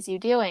 what is you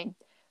doing?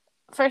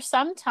 For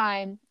some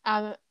time,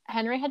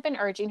 Henry had been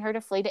urging her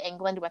to flee to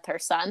England with her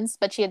sons,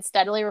 but she had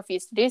steadily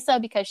refused to do so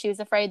because she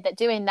was afraid that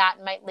doing that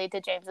might lead to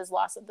James's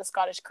loss of the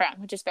Scottish crown,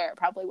 which is fair, it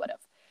probably would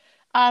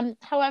have.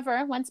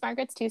 However, once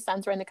Margaret's two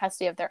sons were in the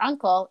custody of their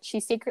uncle,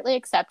 she secretly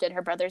accepted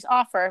her brother's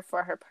offer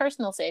for her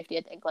personal safety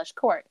at the English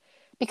court.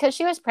 Because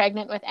she was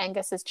pregnant with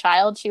Angus's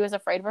child, she was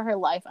afraid for her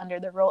life under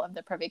the rule of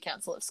the Privy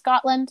Council of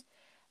Scotland.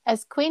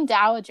 As Queen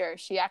Dowager,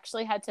 she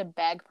actually had to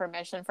beg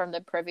permission from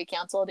the Privy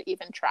Council to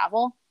even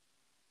travel.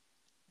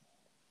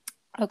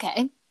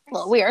 Okay, a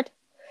little weird.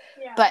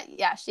 Yeah. But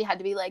yeah, she had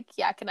to be like,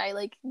 yeah, can I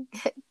like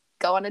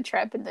go on a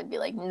trip? And then be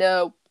like,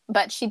 no.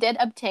 But she did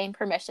obtain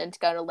permission to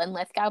go to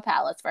Linlithgow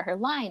Palace for her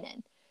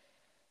lying-in.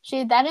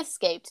 She then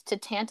escaped to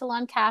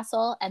Tantallon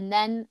Castle and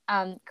then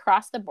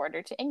crossed the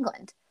border to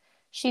England.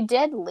 She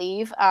did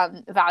leave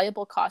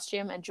valuable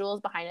costume and jewels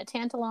behind at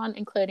Tantallon,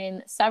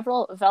 including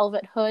several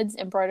velvet hoods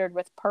embroidered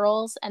with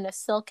pearls and a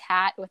silk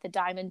hat with a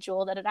diamond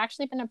jewel that had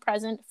actually been a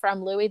present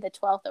from Louis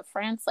XII of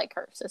France, like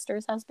her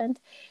sister's husband.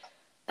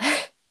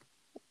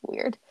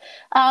 Weird.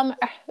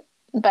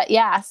 But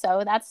yeah,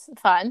 so that's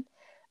fun.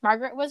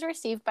 Margaret was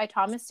received by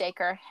Thomas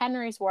Dacre,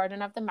 Henry's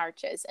warden of the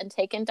Marches, and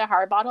taken to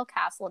Harbottle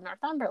Castle in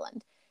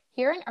Northumberland.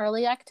 Here in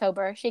early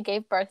October, she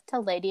gave birth to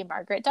Lady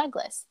Margaret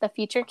Douglas, the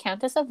future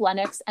Countess of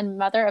Lennox and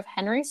mother of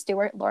Henry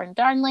Stuart Lord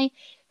Darnley,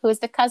 who was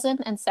the cousin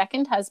and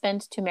second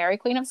husband to Mary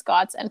Queen of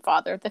Scots and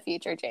father of the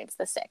future James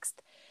VI.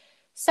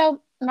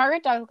 So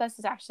Margaret Douglas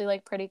is actually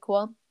like pretty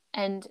cool,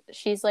 and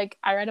she's like,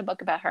 I read a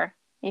book about her.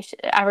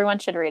 Everyone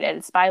should read it.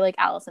 It's by like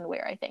Alison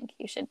Weir, I think.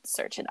 You should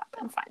search it up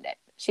and find it.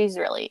 She's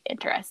really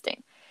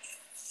interesting.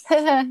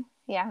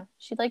 Yeah,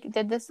 she like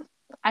did this.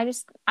 I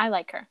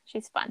like her.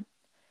 She's fun.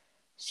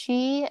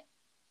 She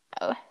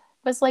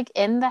was like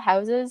in the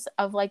houses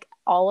of like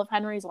all of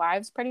Henry's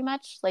wives, pretty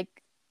much.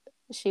 Like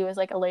she was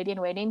like a lady in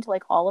waiting to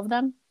like all of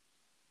them.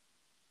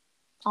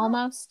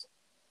 Almost.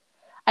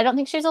 I don't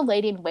think she was a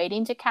lady in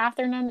waiting to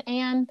Catherine and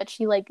Anne, but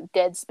she like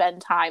did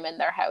spend time in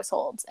their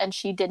households, and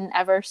she didn't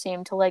ever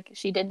seem to like,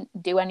 she didn't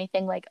do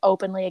anything like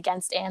openly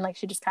against Anne. Like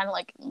she just kind of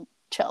like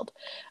chilled.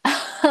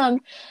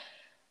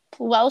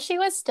 While she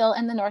was still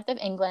in the north of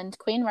England,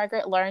 Queen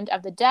Margaret learned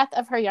of the death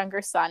of her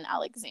younger son,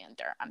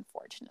 Alexander,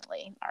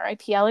 unfortunately.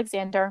 R.I.P.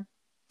 Alexander,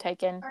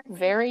 taken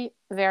very,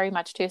 very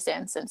much too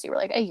soon since you were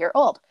like a year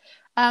old.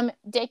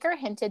 Dacre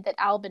hinted that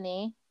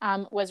Albany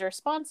was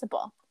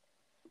responsible.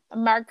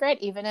 Margaret,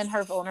 even in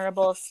her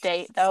vulnerable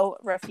state, though,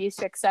 refused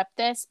to accept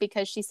this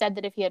because she said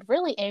that if he had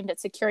really aimed at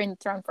securing the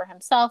throne for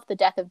himself, the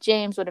death of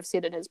James would have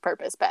suited his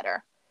purpose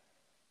better.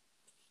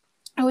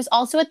 It was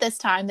also at this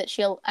time that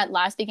she at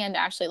last began to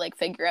actually like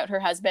figure out her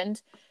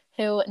husband,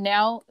 who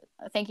now,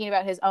 thinking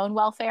about his own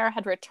welfare,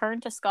 had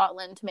returned to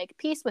Scotland to make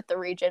peace with the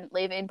regent,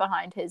 leaving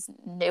behind his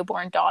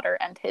newborn daughter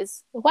and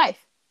his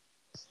wife.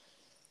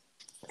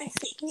 I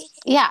see.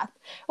 Yeah.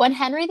 When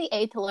Henry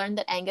VIII learned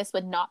that Angus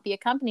would not be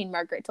accompanying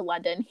Margaret to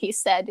London, he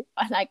said,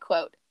 and I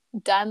quote,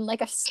 "Done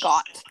like a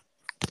Scot."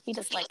 He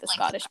doesn't like the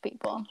Scottish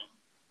people.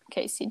 In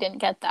case you didn't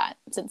get that,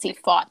 since he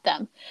fought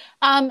them.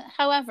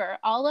 However,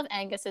 all of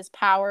Angus's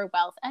power,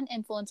 wealth, and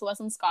influence was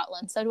in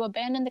Scotland, so to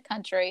abandon the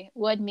country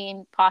would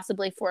mean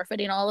possibly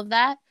forfeiting all of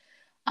that.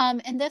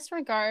 In this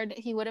regard,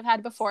 he would have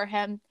had before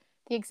him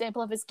the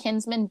example of his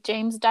kinsman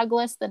James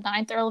Douglas, the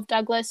 9th Earl of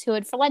Douglas, who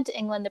had fled to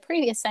England the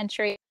previous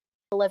century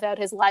to live out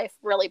his life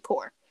really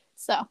poor.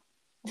 So,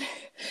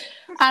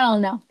 I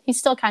don't know. He's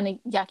still kind of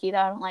yucky, though.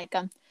 I don't like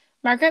him.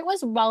 Margaret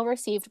was well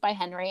received by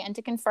Henry, and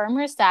to confirm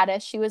her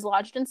status, she was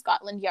lodged in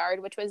Scotland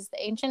Yard, which was the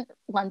ancient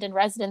London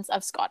residence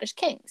of Scottish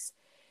kings.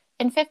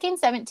 In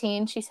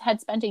 1517, she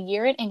had spent a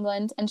year in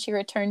England, and she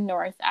returned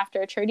north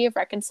after a treaty of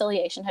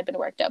reconciliation had been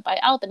worked out by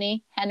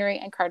Albany, Henry,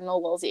 and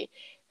Cardinal Wolsey.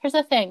 Here's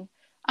the thing.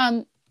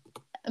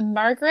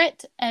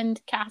 Margaret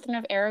and Catherine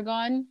of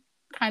Aragon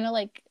kind of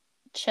like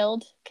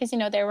chilled, because, you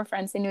know, they were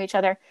friends, they knew each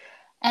other.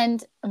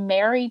 And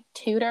Mary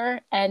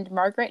Tudor and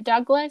Margaret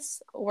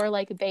Douglas were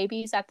like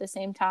babies at the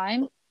same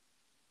time.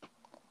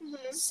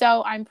 Mm-hmm.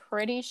 So I'm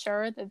pretty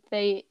sure that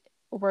they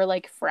were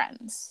like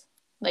friends.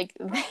 Like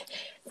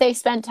they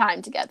spent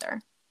time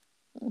together.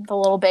 The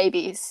little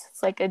babies.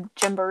 It's like a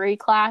jamboree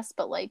class,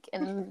 but like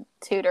in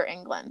Tudor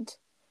England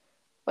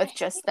with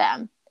just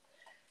them.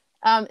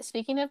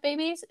 Speaking of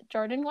babies,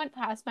 Jordan went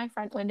past my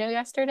front window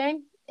yesterday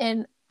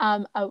in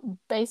a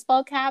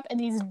baseball cap and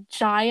these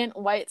giant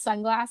white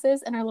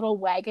sunglasses and her little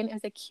wagon. It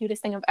was the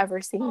cutest thing I've ever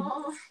seen.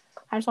 Aww.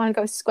 I just want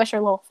to go squish her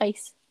little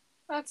face.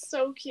 That's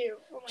so cute.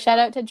 Oh Shout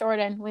out to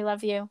Jordan. We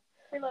love you.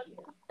 We love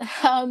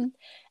you.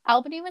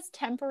 Albany was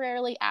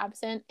temporarily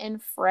absent in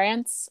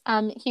France.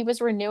 He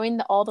was renewing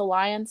the Auld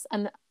Alliance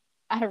and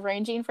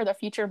arranging for the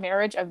future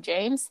marriage of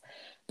James.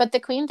 But the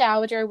Queen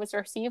Dowager was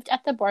received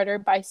at the border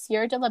by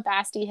Sieur de la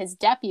Bastille, his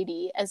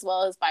deputy, as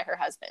well as by her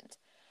husband.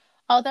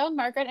 Although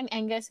Margaret and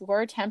Angus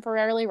were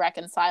temporarily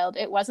reconciled,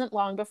 it wasn't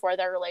long before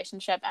their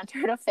relationship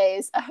entered a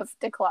phase of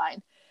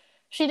decline.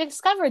 She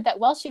discovered that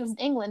while she was in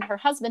England, her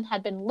husband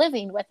had been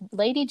living with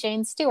Lady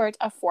Jane Stuart,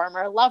 a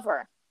former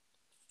lover.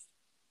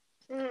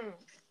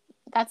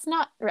 That's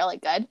not really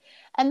good.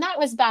 And that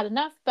was bad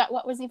enough, but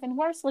what was even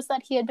worse was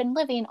that he had been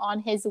living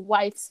on his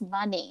wife's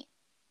money.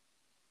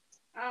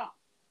 Oh.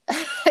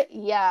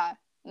 Yeah,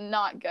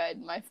 not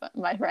good,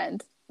 my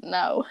friend.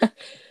 No.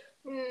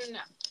 No.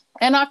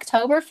 In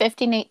October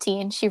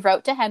 1518, she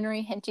wrote to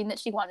Henry hinting that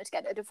she wanted to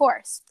get a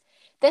divorce.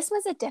 This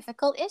was a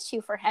difficult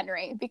issue for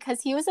Henry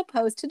because he was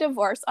opposed to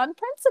divorce on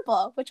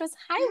principle, which was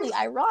highly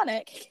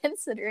ironic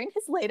considering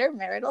his later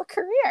marital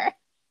career.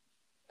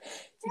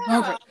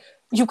 Margaret,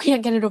 you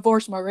can't get a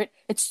divorce, Margaret.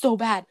 It's so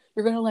bad.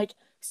 You're gonna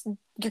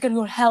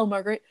go to hell,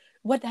 Margaret.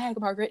 What the heck,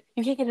 Margaret?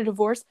 You can't get a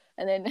divorce.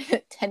 And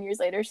then 10 years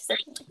later, she's like,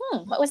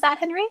 what was that,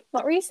 Henry?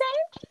 What were you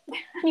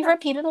saying? Can you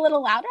repeat it a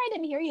little louder? I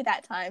didn't hear you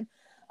that time.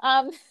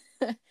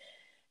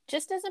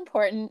 Just as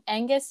important,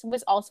 Angus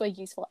was also a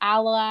useful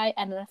ally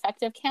and an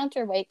effective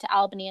counterweight to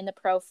Albany and the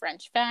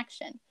pro-French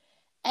faction.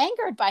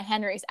 Angered by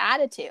Henry's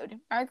attitude,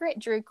 Margaret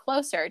drew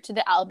closer to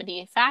the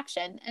Albany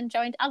faction and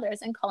joined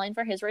others in calling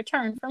for his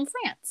return from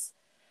France.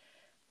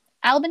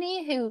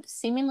 Albany, who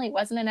seemingly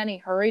wasn't in any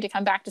hurry to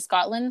come back to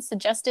Scotland,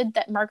 suggested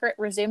that Margaret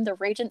resume the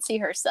regency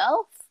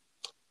herself.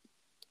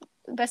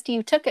 Bestie,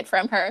 you took it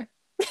from her.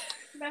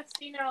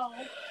 Bestie, no.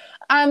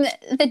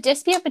 The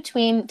dispute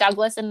between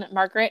Douglas and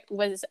Margaret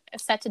was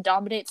set to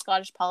dominate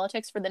Scottish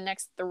politics for the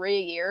next 3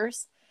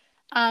 years.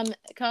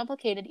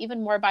 Complicated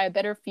even more by a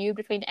bitter feud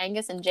between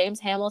Angus and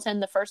James Hamilton,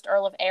 the first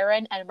Earl of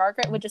Arran, and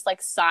Margaret would just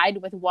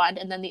side with one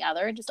and then the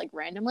other, just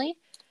randomly.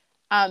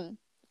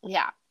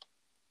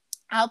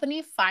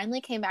 Albany finally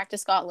came back to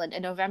Scotland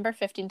in November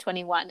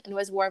 1521 and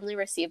was warmly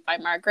received by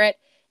Margaret.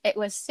 It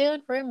was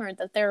soon rumored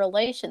that their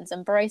relations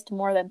embraced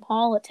more than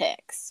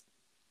politics,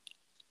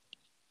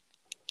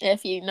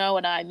 if you know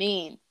what I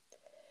mean.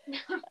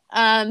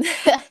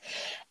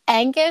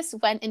 Angus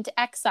went into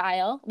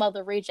exile while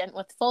the regent,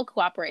 with full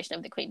cooperation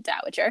of the Queen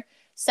Dowager,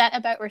 set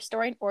about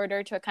restoring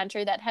order to a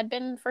country that had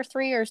been for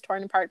 3 years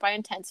torn apart by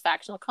intense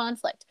factional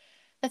conflict.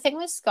 The thing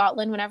with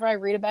Scotland, whenever I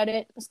read about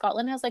it,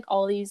 Scotland has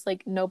all these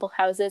noble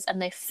houses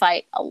and they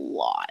fight a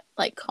lot,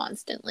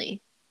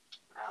 constantly.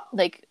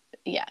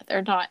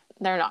 They're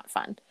not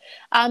fun.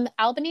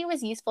 Albany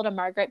was useful to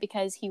Margaret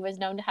because he was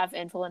known to have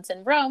influence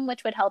in Rome,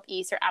 which would help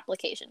ease her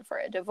application for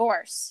a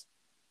divorce.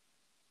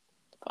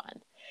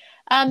 Fun.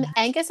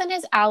 Angus and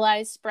his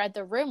allies spread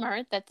the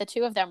rumor that the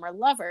two of them were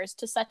lovers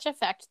to such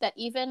effect that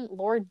even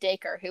Lord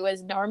Dacre, who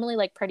was normally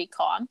pretty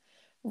calm,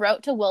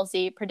 wrote to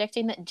Wolsey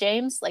predicting that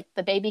James,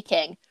 the baby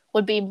king,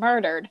 would be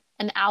murdered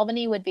and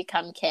Albany would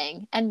become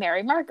king and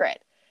marry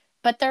Margaret.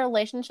 But the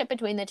relationship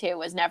between the two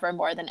was never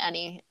more than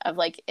any of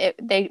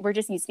they were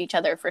just using each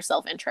other for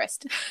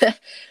self-interest.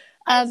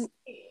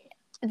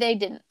 They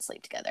didn't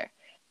sleep together.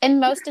 In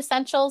most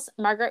essentials,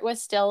 Margaret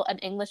was still an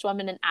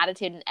Englishwoman in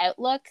attitude and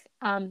outlook,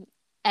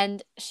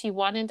 and she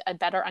wanted a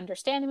better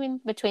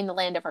understanding between the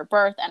land of her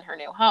birth and her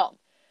new home.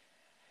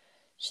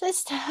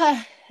 It's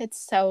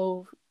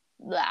so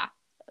blah.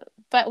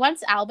 But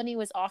once Albany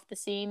was off the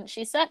scene,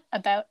 she set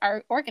about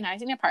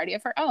organizing a party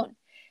of her own.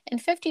 In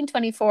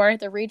 1524,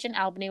 the regent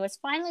Albany was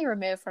finally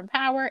removed from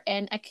power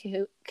in a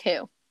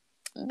coup.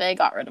 They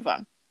got rid of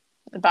him.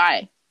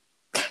 Bye.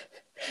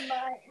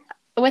 Bye.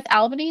 With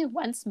Albany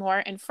once more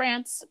in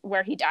France,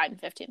 where he died in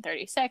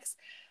 1536,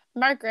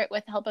 Margaret,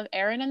 with the help of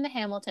Arran and the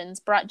Hamiltons,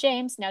 brought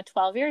James, now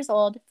 12 years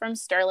old, from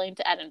Stirling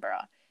to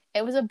Edinburgh.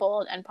 It was a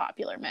bold and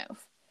popular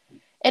move.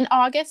 In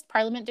August,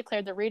 Parliament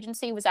declared the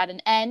regency was at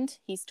an end.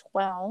 He's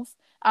 12.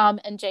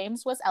 And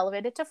James was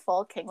elevated to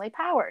full kingly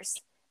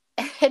powers.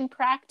 In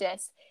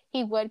practice,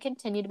 he would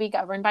continue to be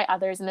governed by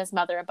others and his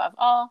mother above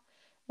all.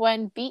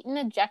 When Beaton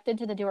objected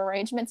to the new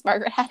arrangements,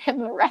 Margaret had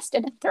him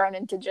arrested and thrown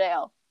into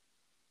jail.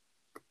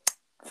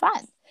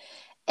 Fun.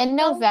 In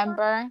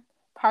November,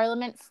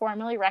 Parliament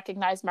formally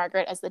recognized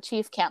Margaret as the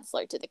chief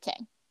counselor to the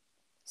king.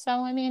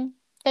 So,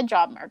 good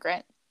job,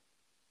 Margaret.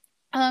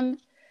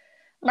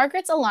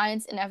 Margaret's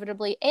alliance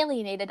inevitably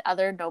alienated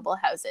other noble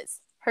houses.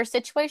 Her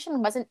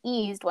situation wasn't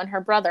eased when her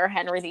brother,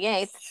 Henry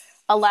VIII,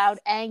 allowed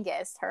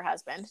Angus, her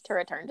husband, to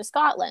return to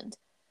Scotland.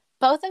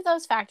 Both of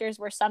those factors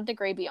were some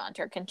degree beyond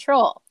her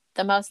control.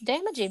 The most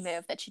damaging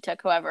move that she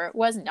took, however,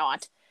 was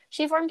not.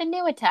 She formed a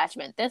new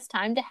attachment, this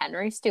time to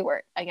Henry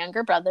Stuart, a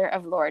younger brother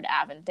of Lord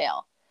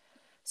Avondale.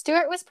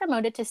 Stuart was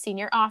promoted to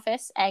senior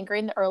office,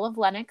 angering the Earl of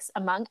Lennox,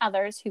 among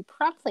others, who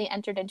promptly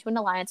entered into an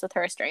alliance with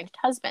her estranged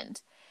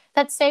husband.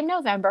 That same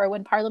November,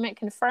 when Parliament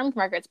confirmed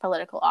Margaret's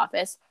political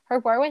office, her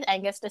war with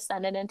Angus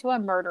descended into a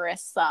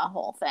murderous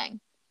whole thing.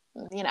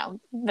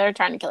 They're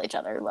trying to kill each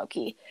other,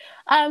 low-key.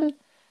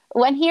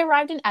 When he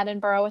arrived in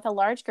Edinburgh with a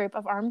large group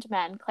of armed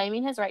men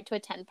claiming his right to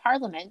attend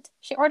Parliament,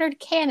 she ordered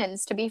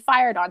cannons to be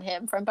fired on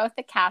him from both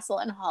the castle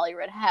and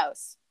Holyrood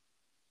House.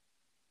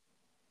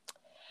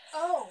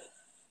 Oh.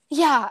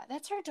 Yeah,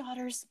 that's her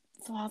daughter's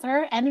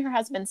father and her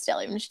husband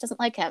still, even if she doesn't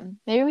like him.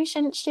 Maybe we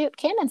shouldn't shoot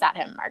cannons at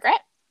him, Margaret.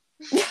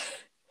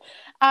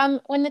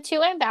 When the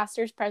two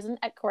ambassadors present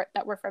at court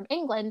that were from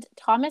England,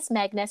 Thomas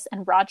Magnus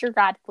and Roger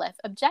Radcliffe,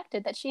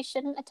 objected that she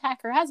shouldn't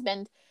attack her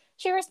husband,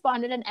 she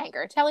responded in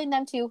anger, telling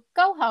them to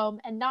go home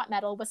and not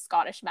meddle with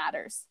Scottish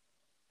matters.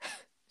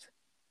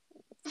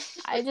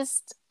 I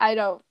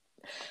don't.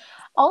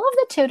 All of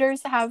the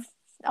Tudors have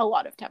a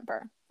lot of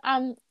temper.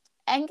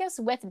 Angus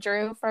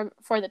withdrew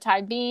for the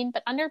time being,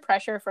 but under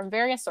pressure from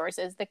various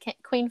sources, the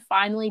Queen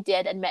finally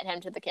did admit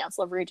him to the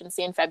Council of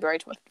Regency in February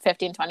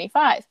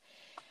 1525.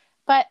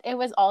 But it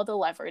was all the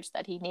leverage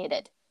that he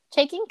needed.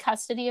 Taking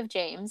custody of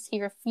James,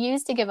 he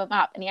refused to give him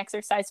up, and he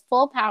exercised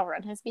full power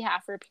on his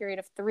behalf for a period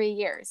of 3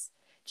 years.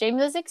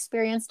 James's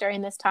experience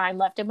during this time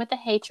left him with a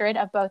hatred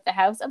of both the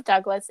House of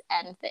Douglas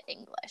and the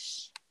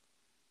English.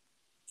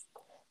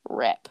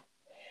 Rip.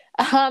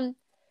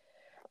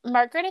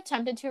 Margaret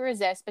attempted to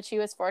resist, but she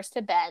was forced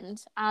to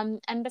bend.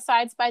 And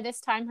besides, by this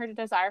time, her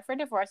desire for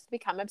divorce had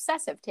become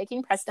obsessive,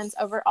 taking precedence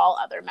over all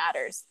other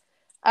matters.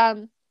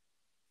 In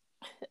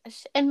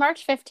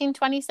March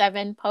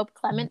 1527, Pope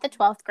Clement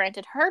XII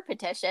granted her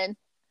petition.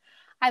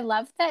 I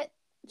love that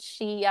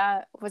she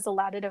was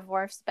allowed a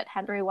divorce, but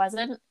Henry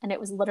wasn't, and it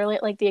was literally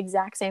at like the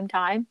exact same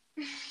time.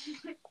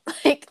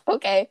 Like,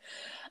 okay.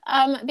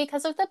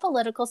 Because of the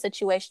political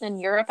situation in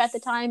Europe at the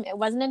time, it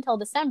wasn't until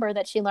December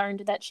that she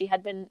learned that she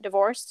had been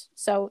divorced.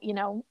 So,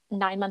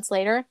 9 months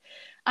later,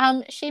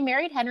 she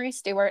married Henry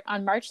Stuart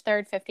on March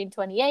 3rd,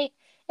 1528,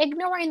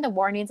 ignoring the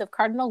warnings of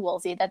Cardinal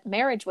Wolsey that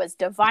marriage was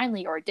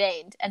divinely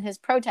ordained and his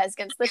protest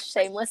against the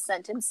shameless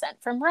sentence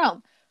sent from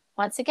Rome.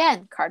 Once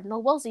again,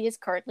 Cardinal Wolsey is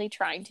currently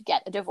trying to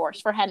get a divorce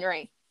for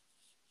Henry.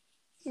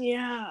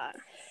 Yeah.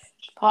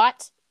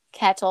 Pot,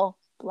 kettle,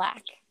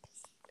 black.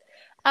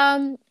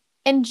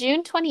 In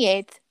June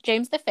 28th,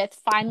 James V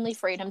finally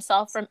freed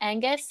himself from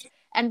Angus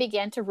and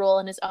began to rule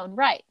in his own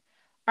right.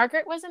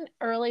 Margaret was an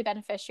early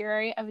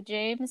beneficiary of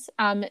James.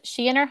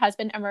 She and her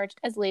husband emerged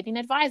as leading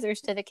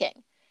advisors to the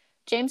king.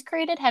 James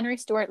created Henry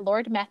Stuart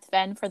Lord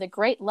Methven for the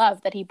great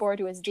love that he bore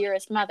to his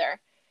dearest mother.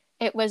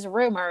 It was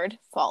rumored,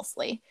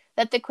 falsely,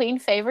 that the queen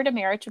favored a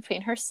marriage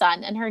between her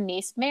son and her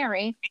niece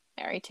Mary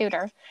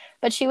Tudor,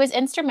 but she was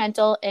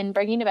instrumental in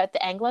bringing about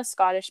the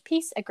Anglo-Scottish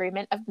peace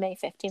agreement of May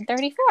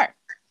 1534.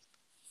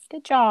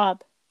 Good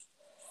job.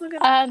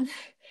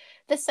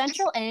 The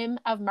central aim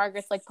of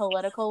Margaret's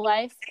political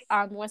life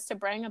was to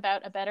bring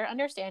about a better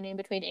understanding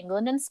between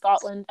England and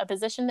Scotland, a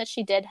position that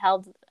she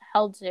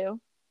held to.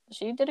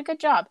 She did a good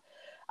job.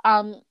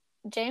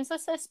 James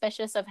was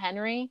suspicious of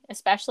Henry,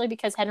 especially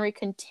because Henry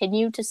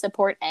continued to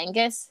support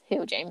Angus,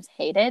 who James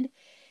hated.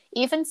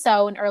 Even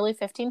so, in early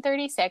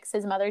 1536,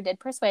 his mother did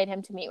persuade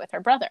him to meet with her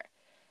brother.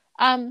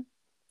 It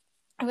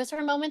was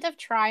her moment of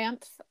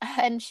triumph,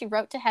 and she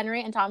wrote to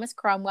Henry and Thomas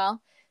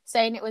Cromwell,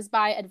 saying it was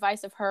by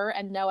advice of her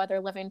and no other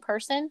living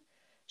person.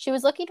 She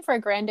was looking for a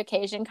grand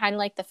occasion, kind of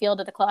like the Field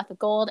of the Cloth of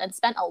Gold, and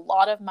spent a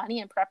lot of money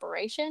in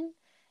preparation.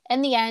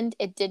 In the end,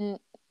 it didn't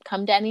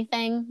come to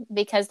anything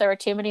because there were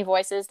too many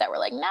voices that were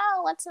like,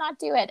 no, let's not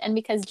do it. And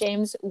because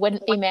James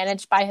wouldn't be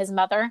managed by his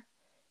mother,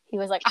 he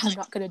was like, I'm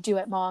not going to do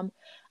it, Mom.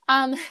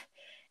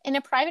 In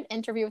a private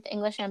interview with the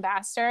English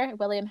ambassador,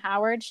 William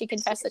Howard, she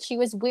confessed that she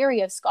was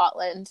weary of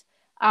Scotland.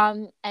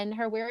 And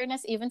her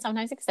weariness even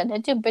sometimes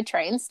extended to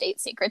betraying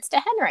state secrets to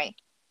Henry.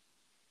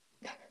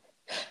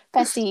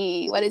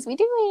 Bessie, what is we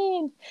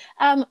doing?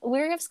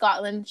 Weary of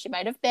Scotland, she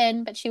might have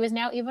been, but she was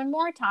now even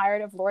more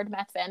tired of Lord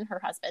Methven, her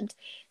husband,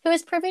 who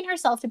was proving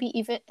himself to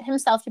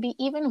be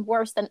even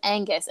worse than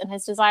Angus in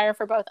his desire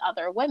for both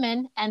other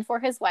women and for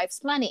his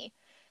wife's money.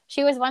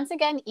 She was once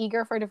again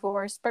eager for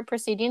divorce, but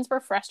proceedings were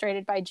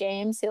frustrated by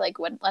James, who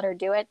wouldn't let her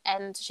do it,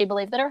 and she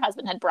believed that her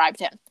husband had bribed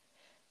him.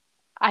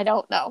 I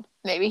don't know.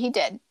 Maybe he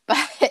did,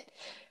 but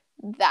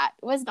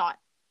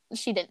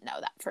she didn't know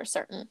that for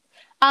certain.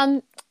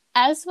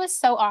 As was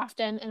so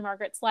often in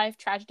Margaret's life,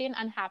 tragedy and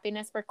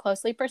unhappiness were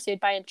closely pursued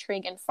by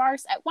intrigue and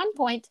farce. At one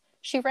point,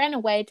 she ran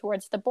away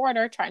towards the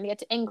border, trying to get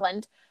to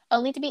England,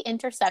 only to be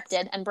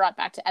intercepted and brought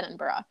back to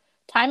Edinburgh.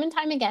 Time and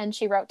time again,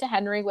 she wrote to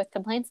Henry with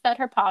complaints about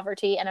her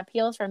poverty and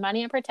appeals for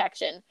money and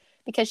protection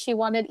because she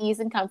wanted ease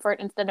and comfort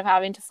instead of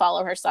having to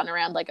follow her son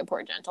around like a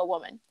poor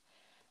gentlewoman.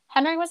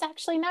 Henry was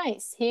actually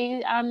nice.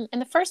 He, in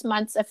the first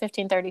months of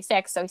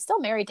 1536, so he's still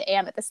married to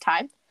Anne at this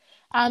time,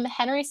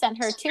 Henry sent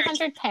her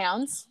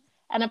 £200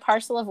 and a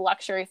parcel of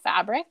luxury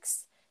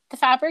fabrics. The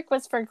fabric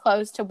was for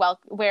clothes to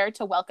wear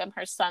to welcome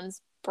her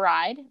son's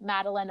bride,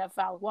 Madeleine of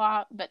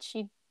Valois, but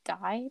she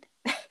died,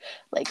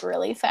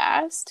 really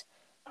fast.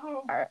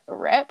 Oh.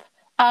 Rip.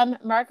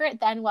 Margaret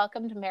then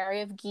welcomed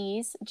Mary of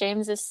Guise,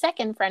 James's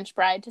second French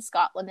bride, to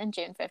Scotland in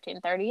June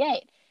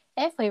 1538.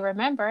 If we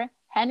remember,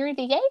 Henry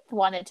VIII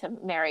wanted to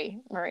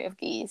marry Mary of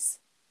Guise.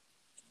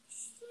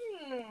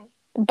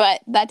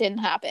 But that didn't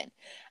happen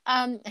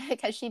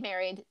because she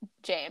married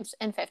James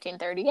in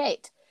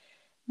 1538.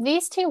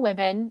 These two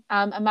women,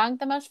 among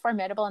the most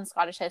formidable in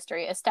Scottish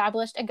history,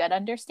 established a good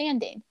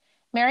understanding.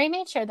 Mary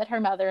made sure that her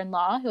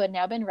mother-in-law, who had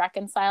now been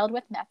reconciled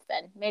with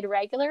Methven, made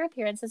regular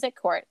appearances at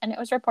court, and it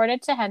was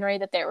reported to Henry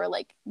that they were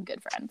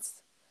good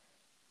friends.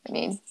 I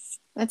mean,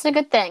 it's a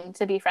good thing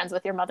to be friends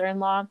with your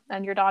mother-in-law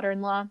and your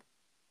daughter-in-law.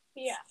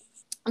 Yeah.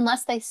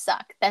 Unless they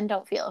suck, then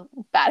don't feel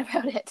bad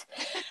about it.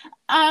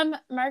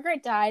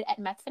 Margaret died at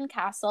Methven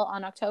Castle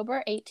on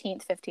October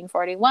 18th,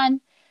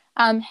 1541.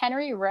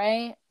 Henry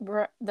Ray,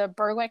 the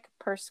Berwick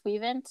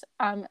pursuivant,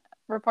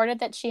 reported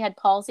that she had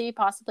palsy,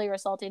 possibly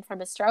resulting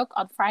from a stroke,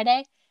 on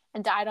Friday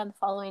and died on the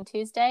following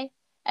Tuesday.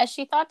 As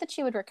she thought that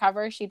she would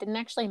recover, she didn't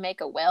actually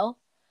make a will.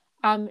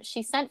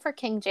 She sent for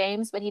King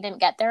James, but he didn't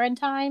get there in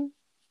time.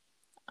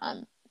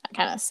 That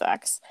kind of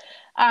sucks.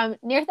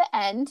 Near the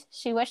end,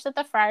 she wished that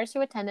the friars who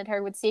attended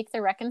her would seek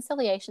the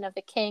reconciliation of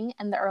the king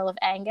and the Earl of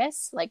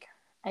Angus,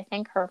 I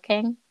think her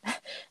king,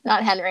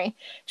 not Henry.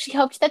 She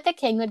hoped that the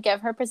king would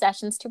give her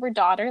possessions to her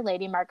daughter,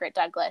 Lady Margaret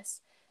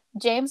Douglas.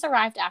 James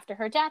arrived after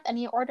her death, and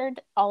he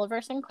ordered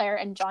Oliver Sinclair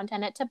and John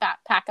Tennant to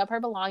pack up her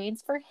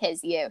belongings for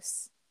his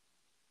use.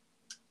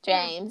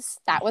 James,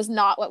 that was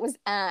not what was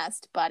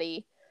asked,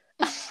 buddy.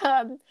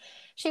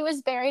 She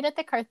was buried at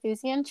the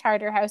Carthusian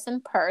Charter House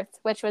in Perth,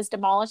 which was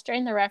demolished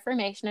during the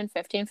Reformation in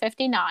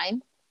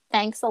 1559.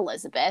 Thanks,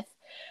 Elizabeth.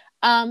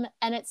 And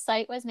its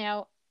site was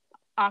now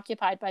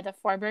occupied by the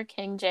former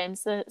King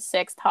James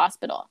VI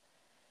Hospital.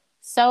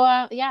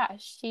 So, yeah,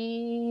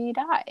 she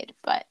died,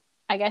 but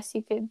I guess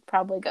you could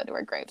probably go to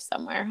her grave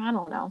somewhere. I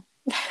don't know.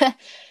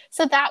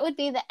 So that would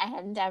be the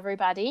end,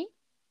 everybody.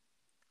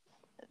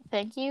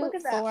 Thank you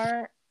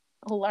for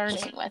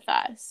learning with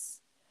us.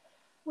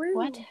 Woo.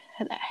 What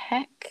the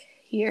heck?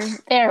 Here.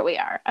 There we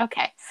are.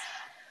 Okay.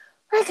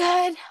 We're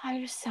good.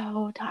 I'm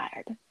so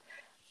tired.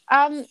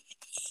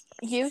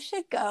 You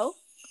should go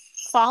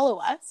follow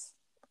us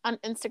on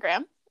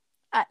Instagram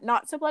at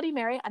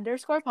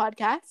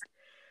NotSoBloodyMary_podcast.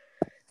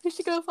 You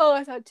should go follow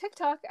us on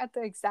TikTok at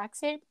the exact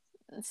same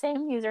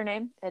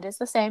username. It is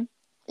the same.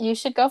 You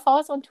should go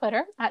follow us on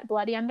Twitter at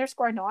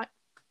bloody_not.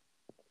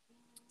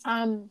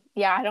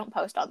 Yeah, I don't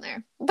post on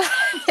there. But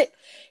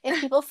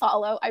if people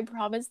follow, I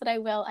promise that I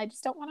will. I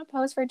just don't want to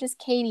post for just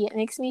Katie. It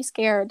makes me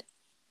scared.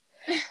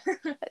 I'm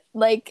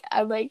like,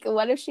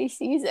 what if she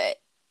sees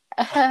it?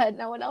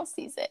 No one else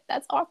sees it.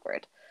 That's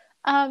awkward.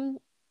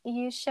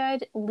 You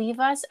should leave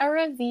us a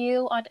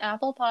review on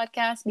Apple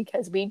Podcasts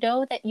because we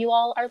know that you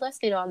all are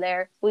listening on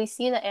there. We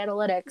see the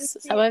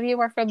analytics. Some of you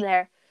are from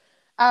there.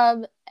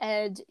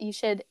 And you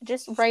should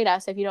just rate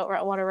us if you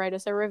don't want to write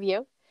us a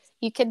review.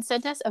 You can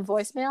send us a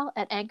voicemail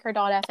at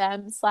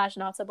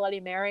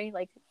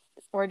anchor.fm/NotSoBloodyMary,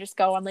 or just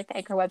go on the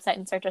Anchor website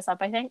and search us up,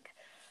 I think.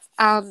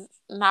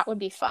 That would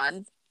be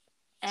fun.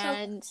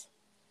 And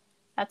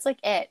that's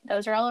it.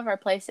 Those are all of our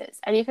places.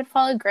 And you can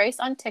follow Grace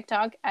on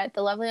TikTok at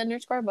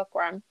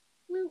 @thelovely_bookworm.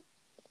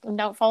 And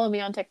don't follow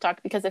me on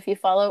TikTok because if you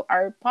follow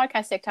our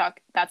podcast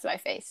TikTok, that's my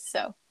face.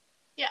 So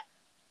yeah,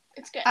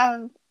 it's good.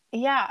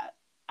 Yeah,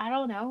 I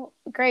don't know.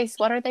 Grace,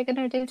 what are they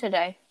gonna do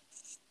today?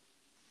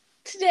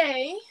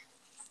 Today,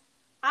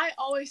 I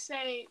always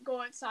say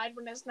go outside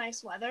when it's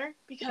nice weather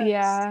because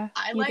I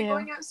like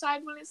going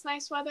outside when it's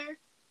nice weather.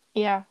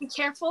 Yeah. Be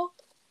careful.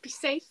 Be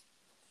safe.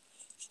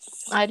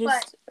 But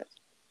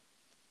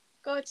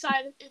go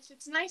outside if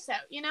it's nice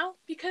out,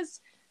 because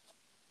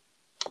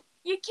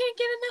you can't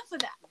get enough of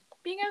that.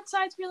 Being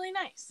outside's really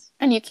nice.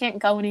 And you can't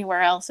go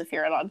anywhere else if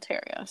you're in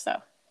Ontario,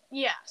 so.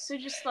 Yeah, so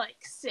just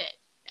sit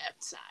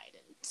outside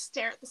and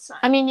stare at the sun.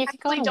 I mean, you can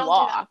go on a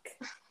walk.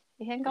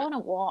 You can go on a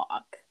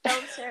walk.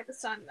 Don't stare at the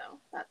sun, though.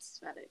 That's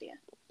a bad idea.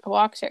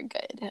 Walks are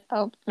good.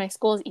 Oh, my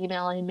school is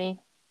emailing me.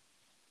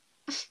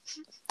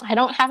 I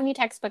don't have any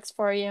textbooks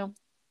for you.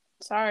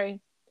 Sorry.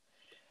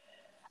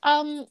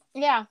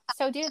 Yeah,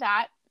 so do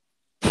that.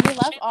 We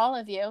love all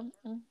of you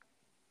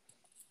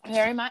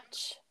very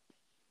much.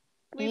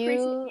 We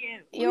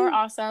appreciate you. You're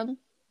awesome.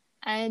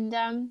 And,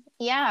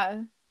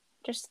 yeah,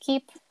 just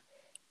keep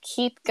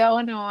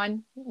going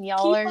on.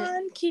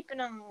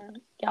 Keeping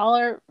on. Y'all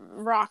are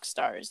rock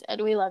stars,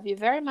 and we love you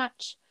very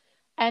much.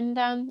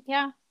 And,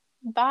 yeah,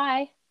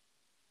 bye.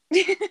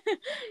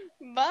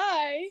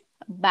 Bye.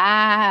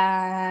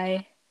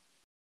 Bye.